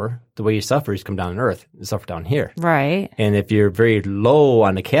suffer. The way you suffer is come down on earth and suffer down here. Right. And if you're very low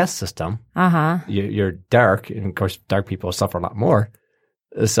on the caste system, you're dark, and of course, dark people suffer a lot more.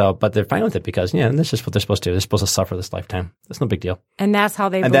 So, but they're fine with it because, that's just what they're supposed to do. They're supposed to suffer this lifetime. That's no big deal. And that's how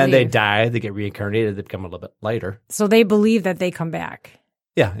they believe. Then they die, they get reincarnated, they become a little bit lighter. So they believe that they come back.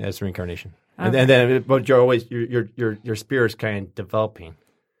 Yeah, it's reincarnation. Okay. And then, but you're always, your spirit's kind of developing.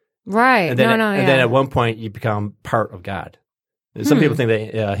 Right. And then, and then at one point you become part of God. Some people think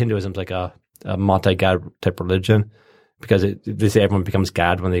that Hinduism is like a multi-God type religion because they say everyone becomes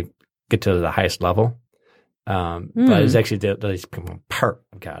God when they get to the highest level. But it's actually they become part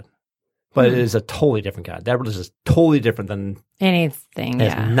of God. But it is a totally different God. That religion is totally different than anything.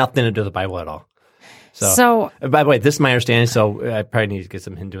 It has nothing to do with the Bible at all. So by the way, this is my understanding. So I probably need to get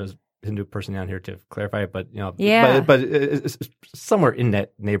some Hindu person down here to clarify it. But but it's somewhere in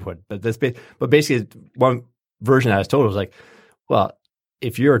that neighborhood. But basically, one version I was told was like, well,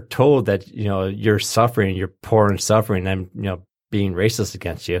 if you're told that you're suffering, you're poor and suffering, and being racist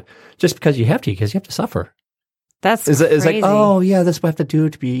against you, just because you have to suffer. That's it's like, crazy. oh yeah, that's what I have to do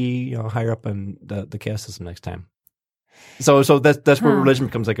to be higher up in the caste system next time. So that's where religion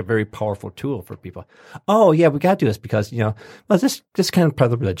becomes like a very powerful tool for people. Oh yeah, we got to do this because well, this kind of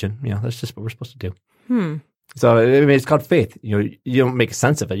part of the religion. That's just what we're supposed to do. So it's called faith. You don't make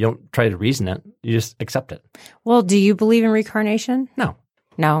sense of it. You don't try to reason it. You just accept it. Well, do you believe in reincarnation? No,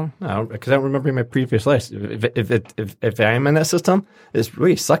 because I don't remember in my previous life. If I am in that system, it's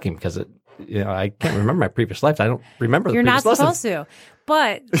really sucking because I can't remember my previous life. I don't remember. You're not supposed to.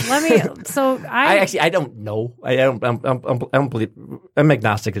 But let me. So I don't know. I don't believe. I'm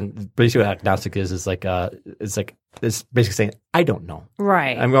agnostic, and basically what agnostic is like it's basically saying I don't know.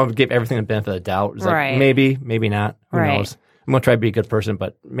 Right. I'm going to give everything the benefit of the doubt. It's right. Like maybe not. Who knows? I'm going to try to be a good person,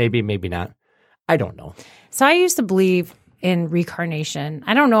 but maybe not. I don't know. So I used to believe in reincarnation.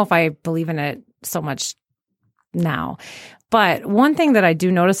 I don't know if I believe in it so much now. But one thing that I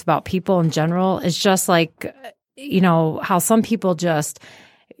do notice about people in general is just like, how some people just,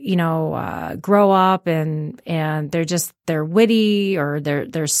 grow up and they're witty or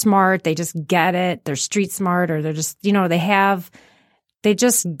they're smart. They just get it. They're street smart or they're just, they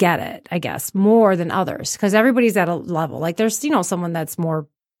just get it, I guess, more than others because everybody's at a level. Like there's, someone that's more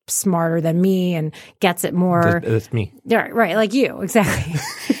smarter than me and gets it more. That's me. Yeah, right. Like you. Exactly.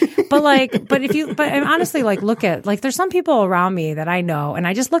 But honestly, like look at, like there's some people around me that I know and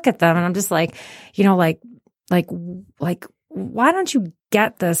I just look at them and I'm just like, like why don't you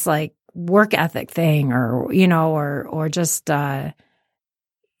get this like work ethic thing or just like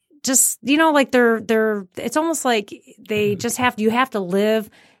they're it's almost like they just you have to live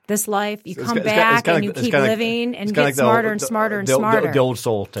this life. You come back and you keep living and get smarter and smarter and smarter. The old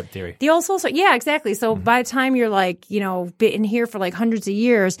soul type theory. The old soul. Yeah, exactly. So by the time you're like, been here for like hundreds of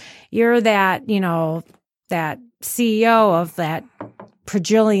years, you're that, that CEO of that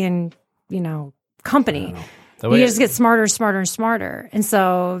quadrillion, company. You just get smarter, smarter, and smarter. And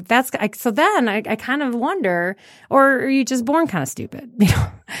so then I kind of wonder, or are you just born kind of stupid?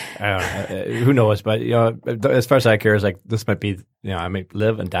 I don't know. Who knows? But, as far as I care, it's like this might be, I may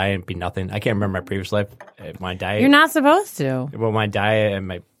live and die and be nothing. I can't remember my previous life. When I die. You're not supposed to. Well, when I die, it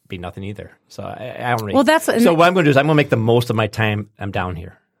might be nothing either. So I don't really. Well, so what I'm going to do is I'm going to make the most of my time I'm down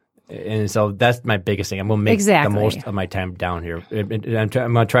here. And so that's my biggest thing. I'm going to make the most of my time down here. I'm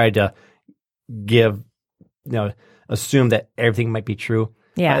going to try to give, assume that everything might be true.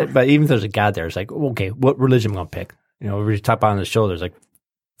 Yeah. But even if there's a God there, it's like, okay, what religion am I going to pick? We talk about on the show, there's like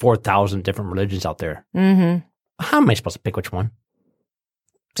 4,000 different religions out there. Mm-hmm. How am I supposed to pick which one?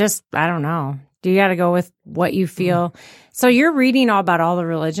 just, I don't know. You got to go with what you feel. So you're reading all about all the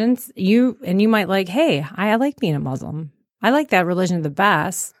religions. You might like, hey, I like being a Muslim. I like that religion the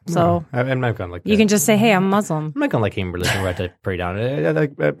best. So I'm not going to like that. You can just say, hey, I'm Muslim. I'm not going to like any religion where I have to pray down.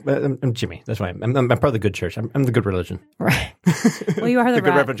 I'm Jimmy. That's why I'm part of the good church. I'm the good religion. Right. Well, you are the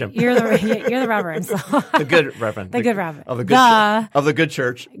good Reverend Jim. You're the Reverend. So. The good Reverend. The good Reverend. Of the good of the good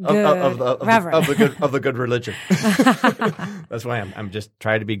church. Reverend. Of the good religion. That's why I'm just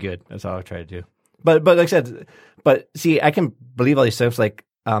trying to be good. That's all I try to do. But like I said, see, I can believe all these stuff. Like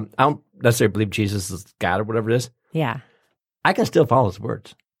I don't necessarily believe Jesus is God or whatever it is. Yeah. I can still follow his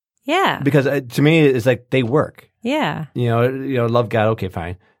words. Yeah. Because to me, it's like they work. Yeah. Love God. Okay,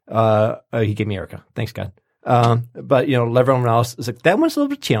 fine. He gave me Erica. Thanks, God. But, everyone else, it's like that one's a little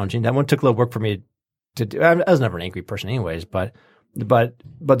bit challenging. That one took a little work for me to do. I was never an angry person anyways, but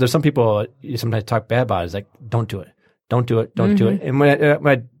there's some people you sometimes talk bad about. It's like, don't do it. Don't do it. Don't do it. And when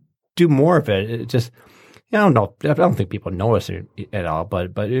I do more of it, it just, I don't know. I don't think people notice it at all,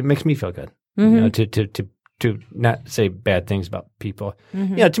 but it makes me feel good, to not say bad things about people.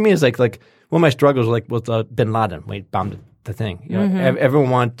 To me, it's like one of my struggles with Bin Laden when he bombed the thing.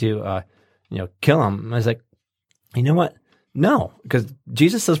 Everyone wanted to, kill him. And I was like, you know what? No, because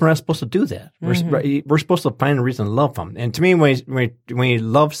Jesus says we're not supposed to do that. We're supposed to find a reason to love them. And to me, when you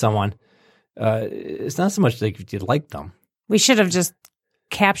love someone, it's not so much like you like them. We should have just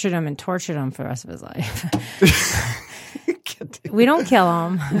captured him and tortured him for the rest of his life. We don't kill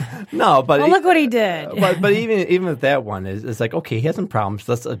him. No, but look what he did. But even with that one, it's like, okay, he has some problems.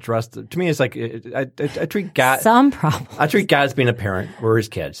 Let's address it. To me, it's like I treat God some problems. I treat God as being a parent. We're his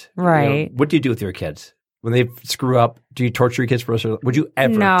kids, right? What do you do with your kids when they screw up? Do you torture your kids for the rest of their life? Would you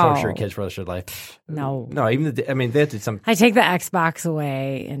ever torture your kids for the rest of their life? No. Even they did some. I take the Xbox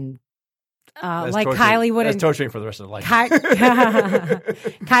away and. Like Kylie wouldn't. That's torturing for the rest of their life.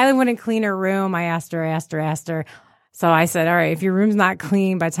 Kylie wouldn't clean her room. I asked her. So I said, all right, if your room's not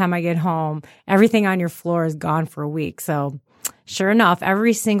clean by the time I get home, everything on your floor is gone for a week. So sure enough,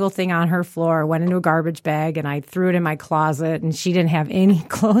 every single thing on her floor went into a garbage bag and I threw it in my closet and she didn't have any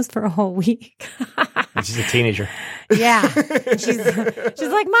clothes for a whole week. And she's a teenager. Yeah. She's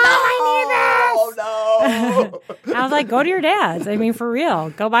like, Mom, I need this. Oh, no. I was like, go to your dad's. I mean, for real,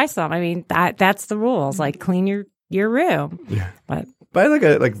 go buy some. I mean, that's the rules. Like, clean your room. Yeah. But I look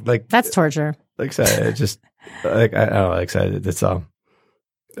at it like that's torture. Like I said, it's just like I don't know. Like I said, it's I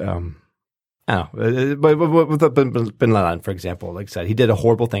don't know. But with Bin Laden, for example, like I said, he did a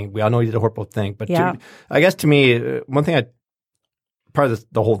horrible thing. We all know he did a horrible thing. But I guess to me, one thing part of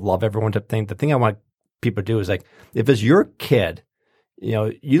the whole love everyone type thing, the thing I want people to do is like, if it's your kid,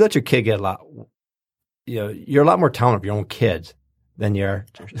 you let your kid get a lot. You're a lot more tolerant of your own kids than you're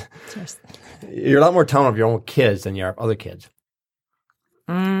a lot more tolerant of your own kids than you are of other kids.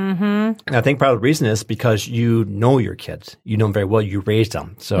 Mm-hmm. And I think part of the reason is because you know your kids. You know them very well. You raised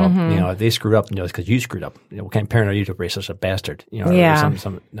them. So, if they screw up, it's because you screwed up. What kind of parent are you to raise such a bastard? Or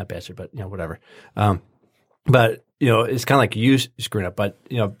some not bastard, but, whatever. But, it's kind of like you screwing up. But,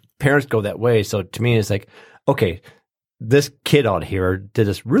 parents go that way. So to me, it's like, okay, this kid out here did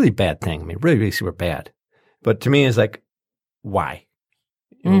this really bad thing. I mean, really, really super bad. But to me, it's like, why?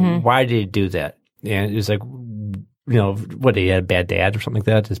 Why did he do that? And it's like, what, he had a bad dad or something like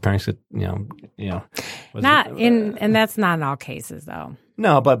that? His parents could, and that's not in all cases, though.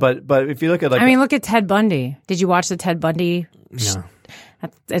 No, but if you look at look at Ted Bundy. Did you watch the Ted Bundy? No.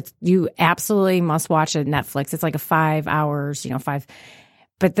 You absolutely must watch it. Netflix. It's like 5 hours, 5.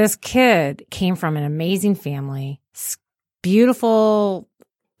 But this kid came from an amazing family, beautiful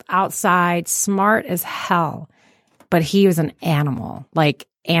outside, smart as hell, but he was an animal,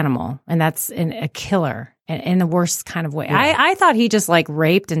 and that's a killer. In the worst kind of way. Yeah. I thought he just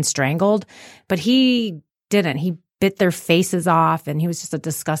raped and strangled, but he didn't. He bit their faces off, and he was just a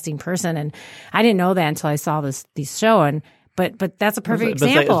disgusting person. And I didn't know that until I saw this show. But that's a perfect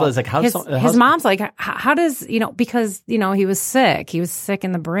example. It's like his mom's like, how does because he was sick. He was sick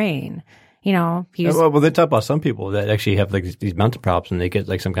in the brain. He was, well, they talk about some people that actually have these mental problems, and they get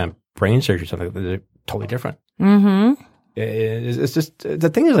some kind of brain surgery or something. They're totally different. Mm-hmm. It's just the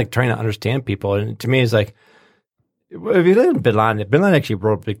thing is trying to understand people, and to me, it's like if you look at Bin Laden actually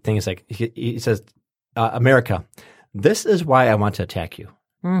wrote big things. Like he says, "America, this is why I want to attack you."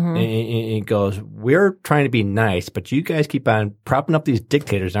 Mm-hmm. And he goes, "We're trying to be nice, but you guys keep on propping up these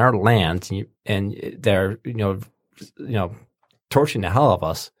dictators in our lands, and they're torturing the hell of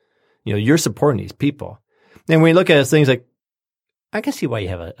us. You're supporting these people." And when you look at things like, I can see why you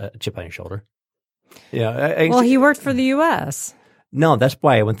have a chip on your shoulder. Yeah. Well, he worked for the U.S. No, that's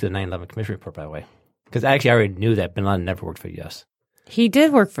why I went to the 9/11 Commission report, by the way, because actually I already knew that Bin Laden never worked for the U.S. He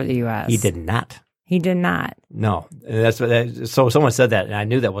did work for the U.S. He did not. He did not. No, and so someone said that, and I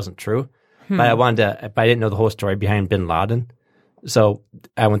knew that wasn't true, but but I didn't know the whole story behind Bin Laden. So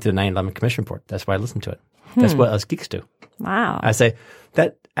I went through the 9/11 Commission report. That's why I listened to it. That's what us geeks do. Wow. I say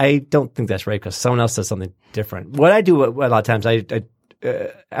that I don't think that's right because someone else says something different. What I do a lot of times, I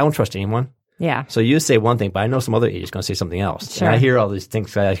don't trust anyone. Yeah. So you say one thing, but I know some other idiot is going to say something else. Sure. And I hear all these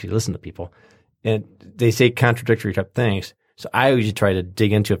things. I actually listen to people, and they say contradictory type things. So I usually try to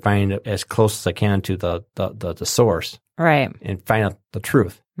dig into it, find as close as I can to the source, Right. and find out the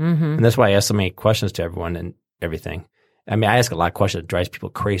truth. Mm-hmm. And that's why I ask so many questions to everyone and everything. I mean, I ask a lot of questions that drives people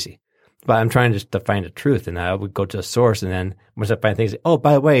crazy, but I'm trying to find the truth. And I would go to the source, and then once I find things, oh,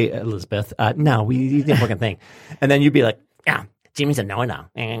 by the way, Elizabeth, no, we didn't fucking think. And then you'd be like, yeah, Jimmy said no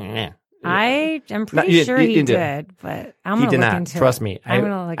now. I am pretty sure he did, but I'm going to look into it. Trust me.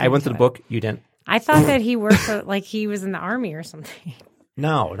 I went through the book. You didn't. I thought that he worked for, like he was in the army or something.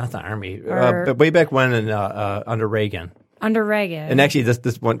 No, not the army. But way back when, under Reagan. Under Reagan. And actually,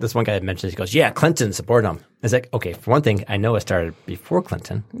 this one guy had mentioned, he goes, yeah, Clinton supported him. It's like, okay, for one thing, I know it started before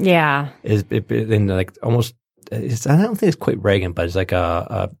Clinton. Yeah. In like almost, I don't think it's quite Reagan, but it's like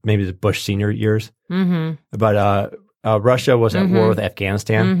maybe the Bush senior years. Mm-hmm. But Russia was at war with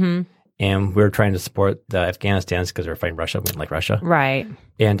Afghanistan. Mm-hmm. And we were trying to support the Afghanistans because they were fighting Russia. We didn't like Russia. Right.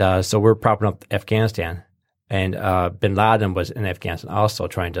 And so we're propping up Afghanistan. And Bin Laden was in Afghanistan also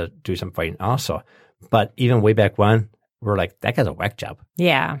trying to do some fighting also. But even way back when, we're like, that guy's a whack job.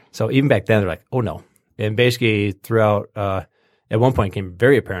 Yeah. So even back then, they're like, oh, no. And basically throughout, at one point, it became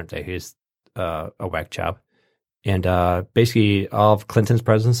very apparent that he's a whack job. And basically all of Clinton's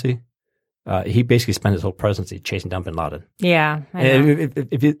presidency, he basically spent his whole presidency chasing down Bin Laden. Yeah.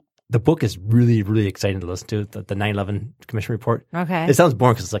 And the book is really, really exciting to listen to, the 9/11 Commission report. Okay. It sounds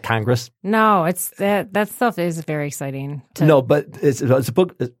boring because it's like Congress. No, it's that stuff is very exciting. No, but it's a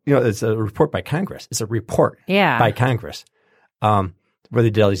book, it's a report by Congress. It's a report by Congress where they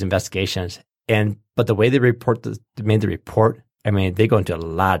did all these investigations. But the way they made the report, I mean, they go into a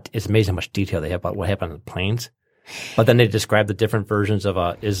lot. It's amazing how much detail they have about what happened on the planes. But then they describe the different versions of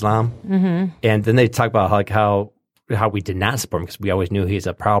Islam. Mm-hmm. And then they talk about how we did not support him because we always knew he's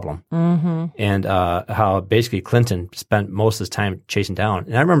a problem. Mm-hmm. And how basically Clinton spent most of his time chasing down.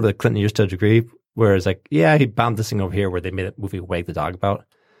 And I remember that Clinton used to a degree where it's like, yeah, he bombed this thing over here where they made a movie Wag the Dog about.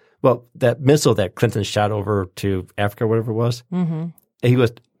 Well, that missile that Clinton shot over to Africa, whatever it was, he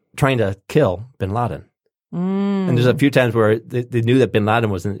was trying to kill Bin Laden. Mm. And there's a few times where they knew that Bin Laden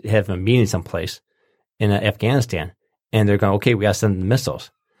was having a meeting someplace in Afghanistan. And they're going, okay, we got to send the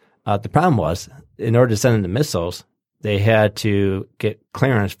missiles. The problem was, in order to send in the missiles, they had to get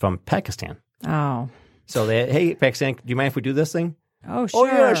clearance from Pakistan. Oh. So hey, Pakistan, do you mind if we do this thing? Oh, sure. Oh,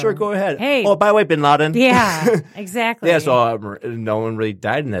 yeah, sure, go ahead. Hey. Oh, by the way, Bin Laden. Yeah, exactly. Yeah, so no one really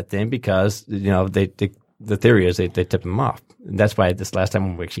died in that thing because, the theory is they tipped him off. And that's why this last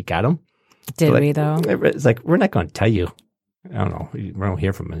time we actually got him. Did we, though? It's like, we're not going to tell you. I don't know. We don't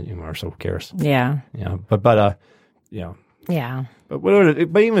hear from him anymore, so who cares? Yeah. Yeah, Yeah.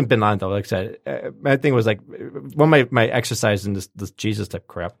 But even Bin Laden, though, like I said, my thing was like one of my exercise in this Jesus type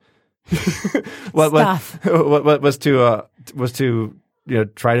crap. what was to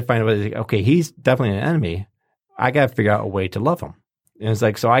try to find a way. Okay, he's definitely an enemy. I got to figure out a way to love him. And it's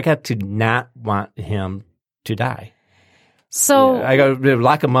like, so I got to not want him to die. So I got to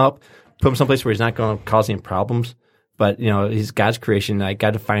lock him up, put him someplace where he's not going to cause any problems. But he's God's creation. I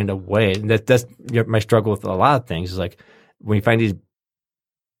got to find a way. And that's my struggle with a lot of things. Is like, when you find these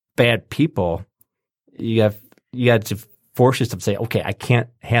bad people, you have to force yourself to say, okay, I can't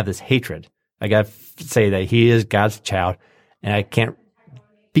have this hatred. I got to say that he is God's child, and I can't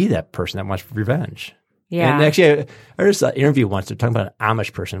be that person that wants revenge. Yeah. And actually, I heard an interview once. They're talking about an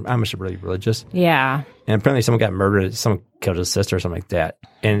Amish person. Amish are really religious. Yeah. And apparently someone got murdered. Someone killed his sister or something like that.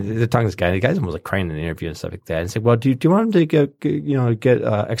 And they're talking to this guy. The guy's almost like crying in the interview and stuff like that. And it's like, well, do you want him to get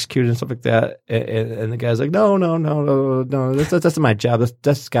executed and stuff like that? And the guy's like, no. That's not my job.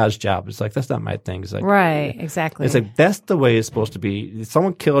 That's God's job. It's like, that's not my thing. It's like, right. Exactly. It's like, that's the way it's supposed to be.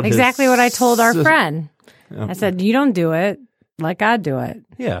 Someone killed exactly what I told our friend. I said, you don't do it. Let God do it.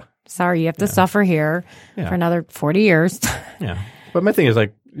 Yeah. Sorry, you have to suffer here for another 40 years. Yeah. But my thing is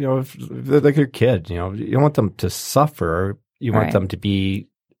like, if they're like your kid, you don't want them to suffer. You want them to be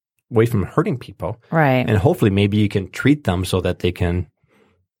away from hurting people. Right. And hopefully maybe you can treat them so that they can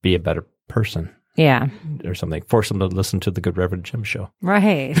be a better person. Yeah. Or something. Force them to listen to the Good Reverend Jim show.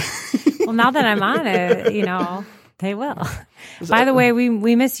 Right. Well, now that I'm on it, they will. By the way,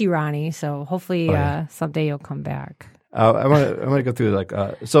 we miss you, Ronnie. So hopefully someday you'll come back. I want to go through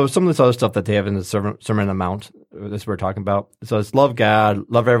so some of this other stuff that they have in the Sermon on the Mount. This we're talking about. So it's love God,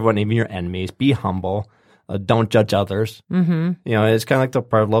 love everyone, even your enemies. Be humble. Don't judge others. Mm-hmm. It's kind of like the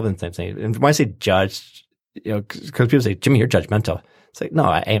part of love and things. And when I say judge, because people say, Jimmy, you're judgmental. It's like, no,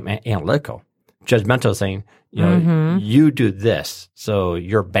 I am analytical. Judgmental is saying, you do this, so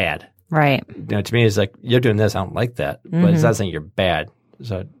you're bad. Right. To me, it's like, you're doing this, I don't like that. But it's not saying you're bad.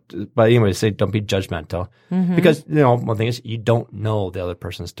 So, but anyway, say don't be judgmental because one thing is you don't know the other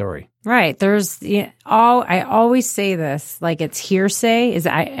person's story. Right. There's I always say this, like it's hearsay.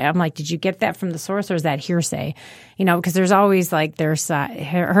 I'm like, did you get that from the source or is that hearsay? Because there's always like their side,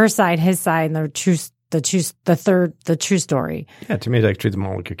 her side, his side, and the true story. Yeah. To me, it's like treat them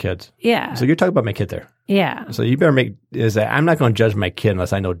all like your kids. Yeah. So you're talking about my kid there. Yeah. So you better I'm not going to judge my kid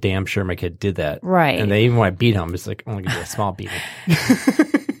unless I know damn sure my kid did that. Right. And then even when I beat him, it's like, I'm going to give you a small beating.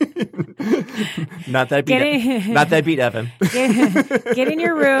 Not that I beat Evan. Get in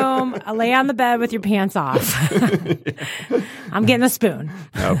your room, lay on the bed with your pants off. I'm getting a spoon.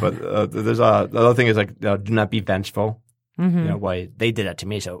 No, but there's the other thing is like, do not be vengeful. Mm-hmm. Why they did that to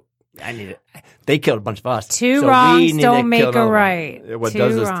me, so I need it. They killed a bunch of us. Two wrongs don't make a right. What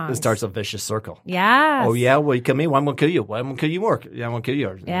does is it starts a vicious circle. Yes. Oh, yeah? Well, you kill me. Well, I'm going to kill you. Well, I'm going to kill you more. Yeah, I'm going to kill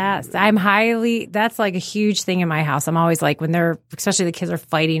you. Yes. That's like a huge thing in my house. I'm always like, when especially the kids are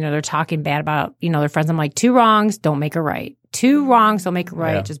fighting or they're talking bad about, their friends, I'm like, two wrongs don't make a right. Two wrongs don't make a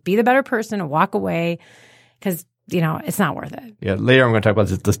right. Yeah. Just be the better person and walk away because, it's not worth it. Yeah. Later, I'm going to talk about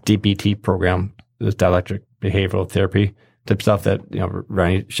this DBT program, this dialectic behavioral therapy type stuff that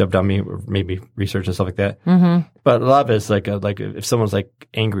Ronnie shoved on me, or maybe research and stuff like that. Mm-hmm. But a lot of it's like if someone's like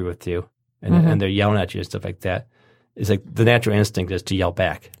angry with you and they're yelling at you and stuff like that, it's like the natural instinct is to yell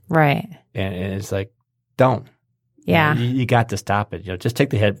back, right? And it's like don't. Yeah, you got to stop it. Just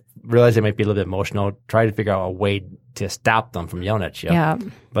take the hit. Realize they might be a little bit emotional. Try to figure out a way to stop them from yelling at you. Yeah.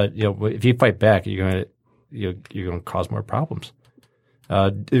 But if you fight back, you're going to cause more problems.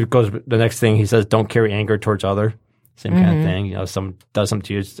 It goes. The next thing he says, don't carry anger towards other. Same kind of thing. Someone does something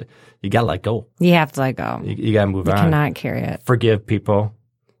to you, you got to let go. You have to let go. You got to move on. You cannot carry it. Forgive people.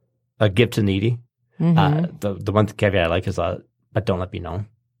 Give to needy. The one caveat I like is, but don't let me know.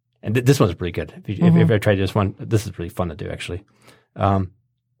 And this one's pretty good. If you ever tried this one, this is really fun to do, actually.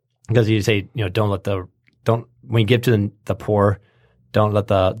 Because you say, when you give to the poor, don't let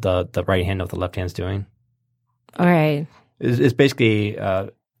the right hand know what the left hand's doing. All right. It's basically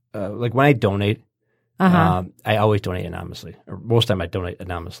like when I donate, I always donate anonymously. Or most of the time I donate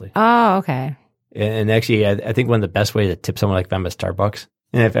anonymously. Oh, okay. And actually, I think one of the best ways to tip someone like them at Starbucks,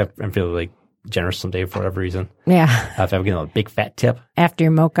 and if I'm feeling like generous someday for whatever reason. Yeah. If I'm getting a big fat tip. After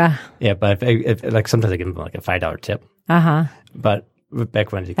your mocha. Yeah, but if like sometimes I give them like a $5 tip. But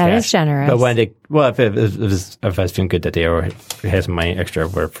back when I did that cash. Is generous. But when if I was feeling good that day or had some money extra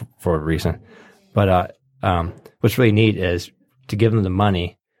for a reason. But what's really neat is to give them the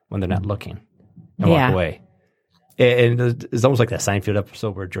money when they're not looking and walk away. And it's almost like that Seinfeld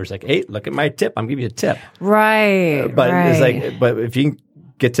episode where George's like, "Hey, look at my tip. I'm giving you a tip." Right. But it's like, but if you can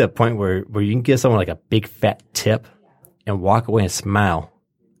get to a point where you can give someone like a big fat tip and walk away and smile,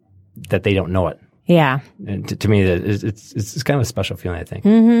 that they don't know it. Yeah. And to me, it's kind of a special feeling, I think.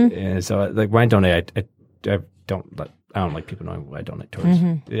 Mm-hmm. And so, like when I donate, I don't like people knowing what I donate towards.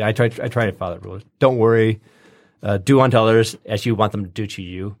 Mm-hmm. I try to follow the rules. Don't worry. Do unto others as you want them to do to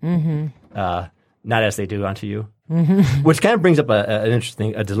you. Mm-hmm. Not as they do unto you. Mm-hmm. Which kind of brings up an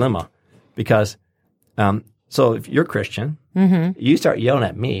interesting dilemma, because so if you're Christian, you start yelling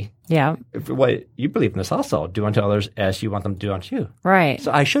at me. Yeah. What you believe in this also, do unto others as you want them to do unto you. Right.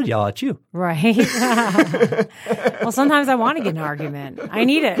 So I should yell at you. Right. Well, sometimes I want to get in an argument. I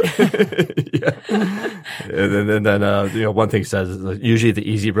need it. Yeah. And then one thing says usually the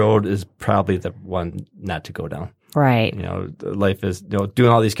easy road is probably the one not to go down. Right. Life is doing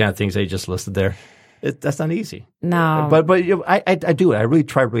all these kind of things that you just listed there. That's not easy. No. But I do it. I really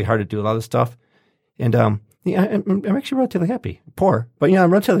try really hard to do a lot of stuff, and I'm actually relatively happy. Poor, but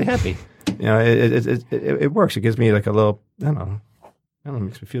I'm relatively happy. It works. It gives me like a little, I don't know, it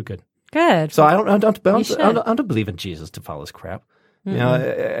makes me feel good. Good. So I don't believe in Jesus to follow this crap.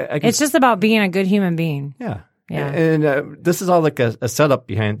 Mm-hmm. It's just about being a good human being. Yeah. Yeah. And this is all like a setup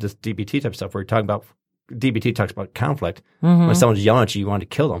behind this DBT type stuff where we're talking about, DBT talks about conflict. Mm-hmm. When someone's yelling at you, you want to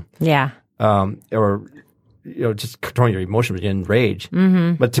kill them. Yeah. Or just controlling your emotions in rage.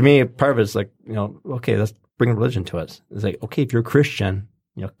 Mm-hmm. But to me, part of it is like, okay, let's bring religion to it. It's like, okay, if you're a Christian,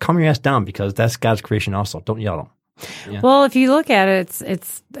 calm your ass down because that's God's creation also. Don't yell at them. Yeah. Well, if you look at it,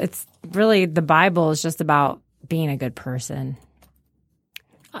 it's really, the Bible is just about being a good person.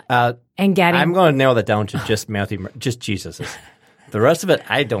 and getting. I'm going to narrow that down to just just Jesus's. The rest of it,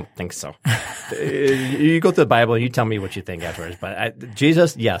 I don't think so. You go through the Bible and you tell me what you think afterwards. But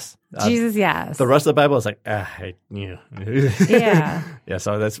Jesus, yes. Jesus, yes. The rest of the Bible is like, Yeah. Yeah.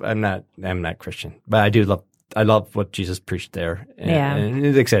 So I'm not Christian, but I love what Jesus preached there.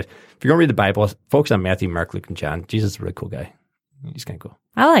 And like I said, if you're going to read the Bible, focus on Matthew, Mark, Luke, and John. Jesus is a really cool guy. He's kind of cool.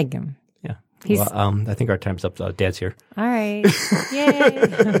 I like him. Yeah. I think our time's up. Dad's here. All right.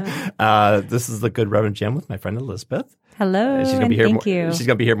 Yay. This is the Good Reverend Jim with my friend Elizabeth. Hello. She's gonna be here thank you. She's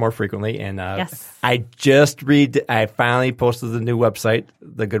going to be here more frequently. And yes. I finally posted the new website,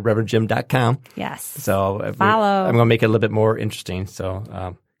 thegoodreverendjim.com. Yes. So follow. I'm going to make it a little bit more interesting.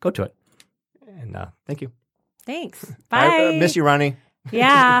 So go to it. And thank you. Thanks. Bye. I miss you, Ronnie.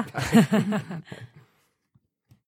 Yeah.